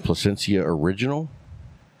the Plasencia Original.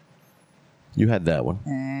 You had that one.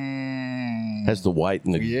 Has the white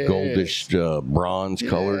and the goldish bronze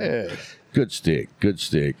color. Good stick.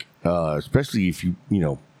 Especially if you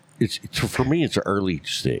know, it's for me, it's an early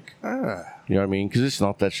stick. You know what I mean? Because it's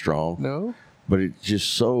not that strong. No. But it's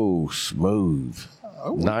just so smooth.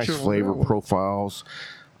 Nice flavor profiles.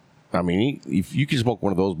 I mean, if you can smoke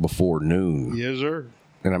one of those before noon. Yes, sir.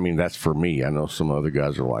 And I mean, that's for me. I know some other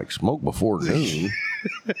guys are like, smoke before noon.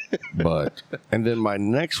 And then my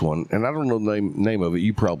next one, and I don't know the name of it,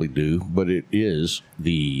 you probably do, but it is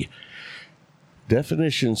the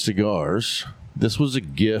Definition Cigars. This was a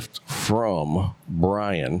gift from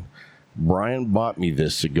Brian. Brian bought me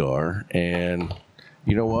this cigar, and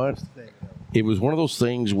you know what? It was one of those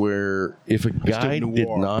things where if a guy did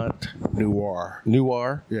not... Noir.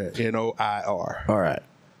 Yeah, Noir. All right.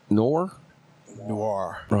 Noir?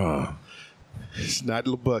 It's not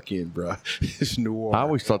Lubbock-in, bro. It's Noir. I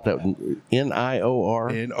always thought that N-I-O-R?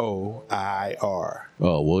 N-O-I-R.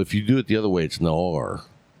 Oh, well, if you do it the other way, it's Noir.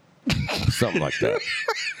 Something like that.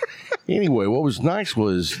 Anyway, what was nice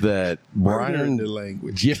was that Brian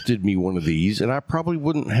gifted me one of these, and I probably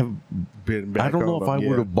wouldn't have been back. I don't know if I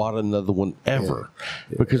would have bought another one ever,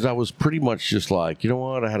 because I was pretty much just like, you know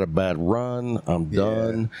what, I had a bad run, I'm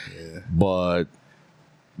done. But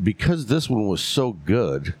because this one was so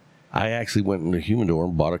good, I actually went into Humidor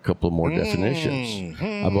and bought a couple of more definitions.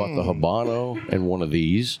 I bought the Habano and one of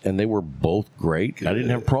these, and they were both great. I didn't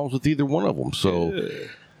have problems with either one of them. So,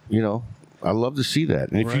 you know, I love to see that.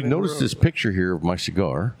 And if you notice this picture here of my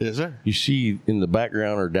cigar, yes, sir. You see in the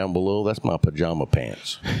background or down below, that's my pajama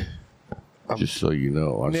pants. Just so you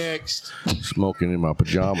know. I'm smoking in my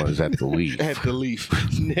pajamas at the Leaf. At the Leaf.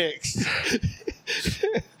 Next.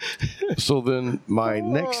 So then my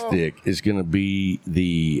next stick is going to be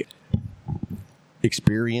the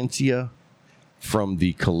Experiencia from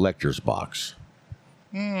the collector's box.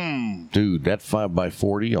 Dude, that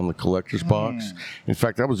 5x40 on the collector's box. In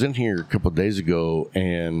fact, I was in here a couple of days ago,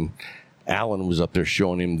 and Alan was up there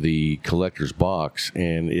showing him the collector's box,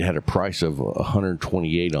 and it had a price of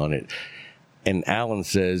 $128 on it. And Alan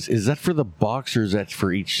says, "Is that for the box or is that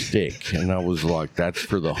for each stick?" And I was like, "That's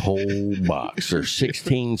for the whole box. There's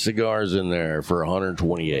 16 cigars in there for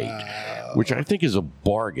 $128, which I think is a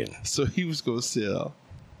bargain." So he was going to sell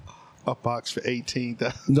a box for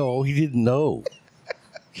 $18,000. No, he didn't know.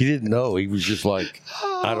 He didn't know. He was just like,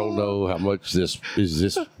 "I don't know how much this is.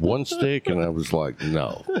 This one stick?" And I was like,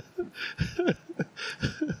 "No.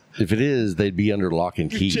 If it is, they'd be under lock and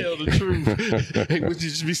key." Tell the truth. They would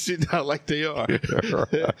just be sitting out like they are.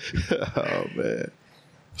 Oh, man.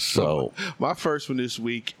 So, My first one this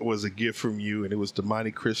week was a gift from you, and it was the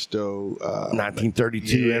Monte Cristo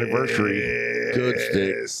 1932 anniversary. Good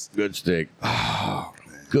stick. Good stick. Oh,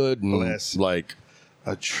 man. Good and Bless. like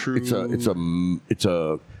A true. it's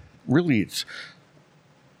a really, it's,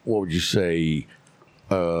 what would you say,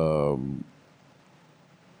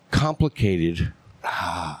 complicated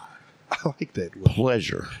I like that word.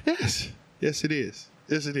 pleasure. Yes. Yes, it is.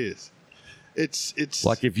 Yes, it is. It's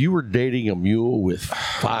Like if you were dating a mule with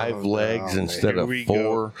 5 legs man. instead Here of we 4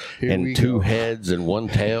 go. Here we and 2 go. heads and 1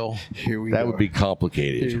 tail, Here we that go. would be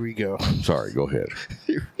complicated. Here we go. Sorry, go ahead.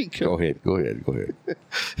 Here we Go go. ahead.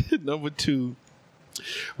 Number 2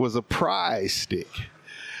 was a prize stick.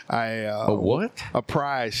 A what? A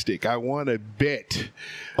prize stick. I won a bet.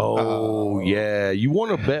 Oh, yeah. You won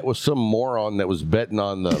a bet with some moron that was betting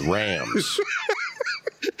on the Rams.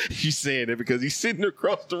 He's saying it because he's sitting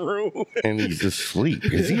across the room. And he's asleep.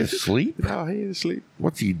 Is he asleep? No, he ain't asleep.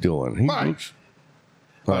 What's he doing? He Mike. looks.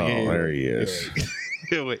 Oh, yeah. there he is.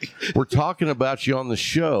 Wait. We're talking about you on the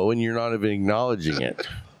show, and you're not even acknowledging it.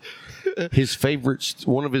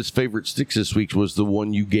 One of his favorite sticks this week was the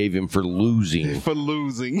one you gave him for losing. For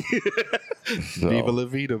losing. So- Viva La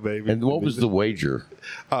Vida, baby. And what was the wager?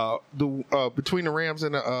 Between the Rams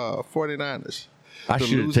and the 49ers. I The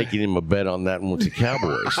should have loser- taken him a bet on that one with the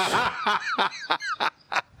Cowboys.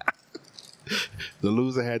 The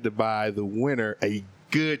loser had to buy the winner a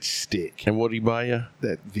good stick. And what did he buy you?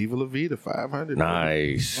 That Viva La Vida 500.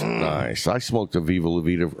 Nice, nice. I smoked a Viva La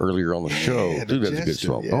Vida earlier on the show. Yeah, Dude, that's a good digestive,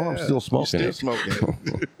 smoke. yeah. Oh, I'm still smoking You're it. still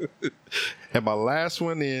smoking it. And my last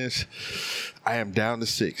one is I am down to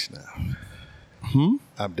 6 now.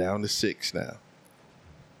 I'm down to 6 now.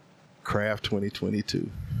 Craft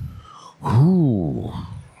 2022. Ooh.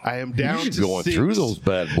 I am down You're to going 6. through those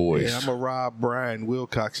bad boys. Yeah, I'm a Rob Brian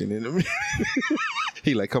Wilcoxon in him.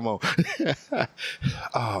 He like, come on.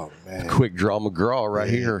 Oh, man. Quick draw McGraw right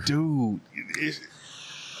Yeah, here. Dude.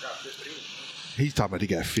 He's talking about he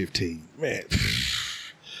got 15. Man.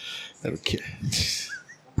 Okay.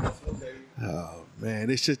 Oh, man.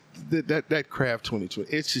 It's just that Craft 2020.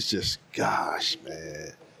 It's just gosh,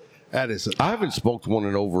 man. That is a. I haven't smoked one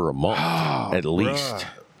in over a month, at least.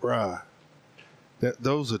 Bruh.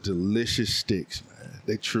 Those are delicious sticks, man.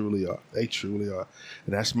 They truly are. They truly are.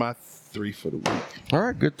 And that's my 3 for the week. All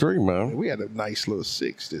right, good 3, man. We had a nice little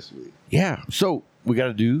 6 this week. Yeah, so we got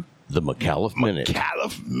to do the McAuliffe Minute.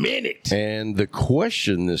 McAuliffe Minute. And the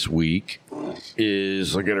question this week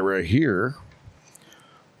is, I got it right here.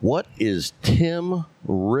 What is Tim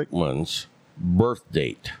Rickman's birth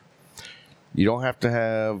date? You don't have to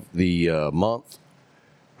have the month.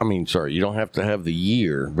 You don't have to have the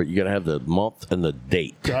year, but you got to have the month and the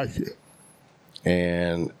date. Gotcha.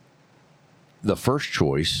 And the first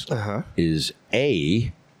choice Uh-huh. is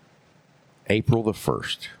A, April the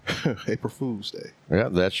 1st. April Fool's Day. Yeah,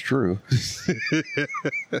 that's true.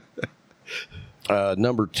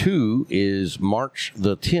 Number 2 is March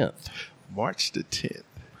the 10th. March the 10th.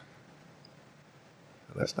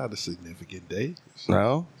 That's not a significant day. It's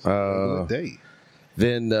No. a regular day.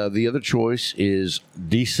 Then the other choice is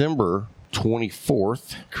December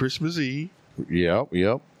 24th. Christmas Eve.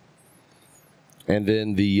 Yep. And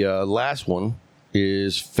then the last one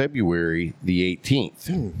is February the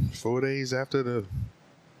 18th. 4 days after the.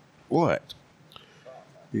 What?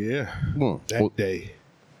 Yeah. That Well, day.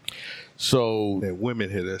 so, That women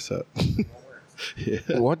hit us up. Yeah.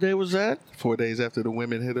 what day was that? 4 days after the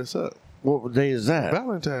women hit us up. What day is that?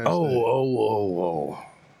 Valentine's Day. Oh.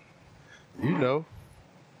 You know.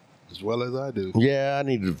 As well as I do. Yeah, I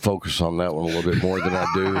need to focus on that one a little bit more than I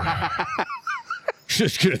do.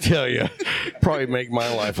 Just gonna tell you, probably make my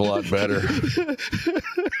life a lot better.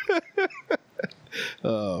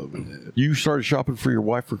 Oh, man. You started shopping for your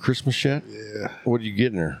wife for Christmas yet? Yeah. What are you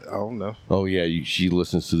getting her? I don't know. Oh, yeah. She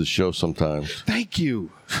listens to the show sometimes. Thank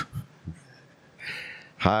you.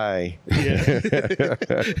 Hi.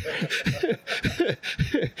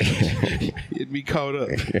 Get me caught up.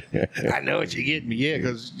 I know what you're getting me. Yeah,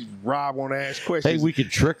 because Rob want to ask questions. Hey, we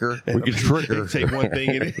could trick her. We could trick her. Say one thing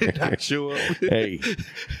and then not show up. Hey,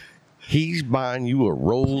 he's buying you a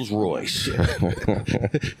Rolls Royce.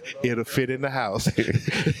 It'll fit in the house.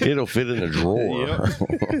 It'll fit in the drawer.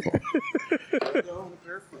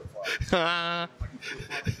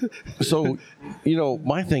 So,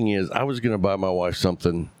 my thing is, I was going to buy my wife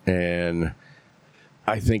something, and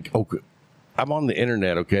I think, okay, I'm on the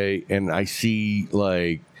internet, okay, and I see,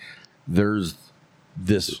 like, there's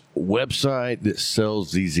this website that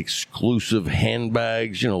sells these exclusive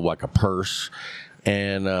handbags, like a purse,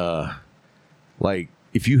 and, like,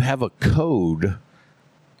 if you have a code,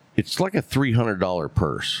 it's like a $300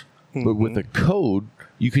 purse, but with a code,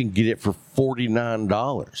 you can get it for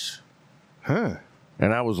 $49. Huh.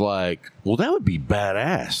 And I was like, well, that would be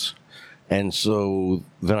badass. And so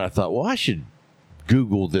then I thought, well, I should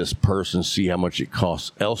Google this purse and see how much it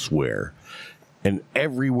costs elsewhere. And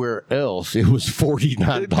everywhere else, it was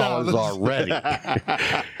 $49 already.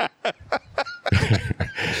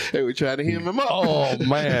 They were trying to hem him up. Oh,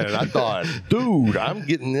 man. I thought, dude, I'm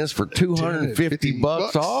getting this for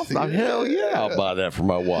 $250 off? Yeah. Hell yeah, I'll buy that for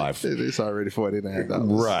my wife. It's already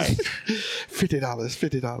 $49. Right.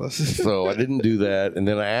 $50. So I didn't do that. And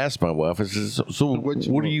then I asked my wife, I said, so what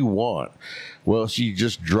do you want? Well, she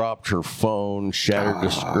just dropped her phone, shattered the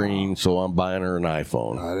screen, so I'm buying her an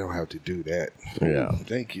iPhone. I don't have to do that. Yeah.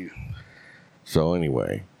 Thank you. So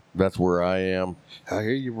anyway, that's where I am. I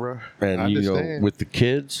hear you, bro. And, I understand. with the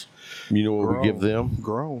kids, what we give them?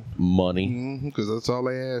 Grown. Money. Because that's all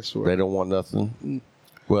they ask for. They don't want nothing.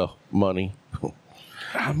 Well, money.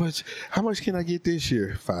 How much can I get this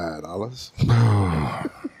year? $5.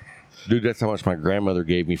 Dude, that's how much my grandmother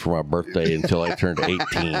gave me for my birthday until I turned 18.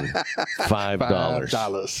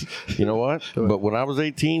 $5. You know what? But when I was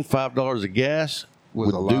 18, $5 of gas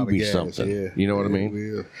would do me something. Yeah. You know what I mean?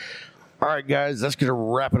 Yeah. All right, guys, that's going to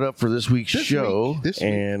wrap it up for this week's show. This week.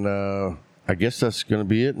 And I guess that's going to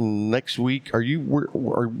be it. And next week,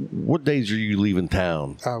 what days are you leaving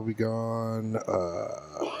town? I'll be gone.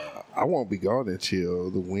 I won't be gone until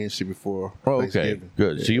the Wednesday before Oh, Thanksgiving.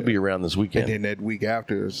 okay, good. So you'll be around this weekend. And then that week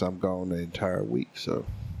after, so I'm gone the entire week. So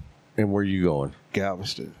And where are you going?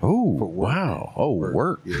 Galveston. Oh, For work. wow. Oh,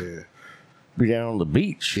 work. Yeah. Be down on the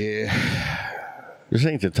beach. Yeah. This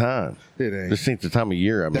ain't the time. It ain't. This ain't the time of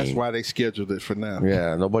year. That's why they scheduled it for now.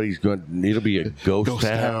 Yeah, nobody's going. It'll be a ghost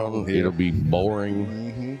town. Yeah. It'll be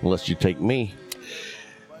boring unless you take me.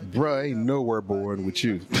 Bruh, ain't nowhere boring with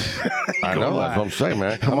you. I know. That's what I'm saying,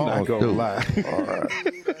 man. Come on, I'm not let's gonna do it. lie.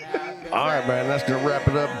 All right, man. That's gonna wrap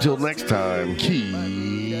it up. Until next time.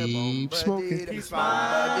 Keep smoking.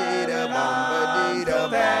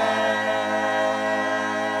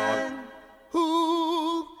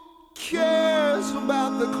 Who cares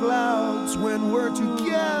about the clouds when we're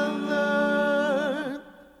together?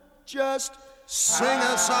 Just sing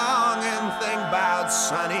a song and think about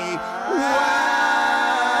sunny weather.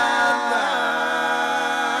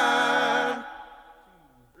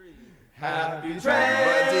 Happy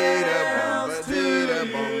trails to you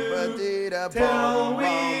till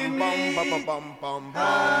we meet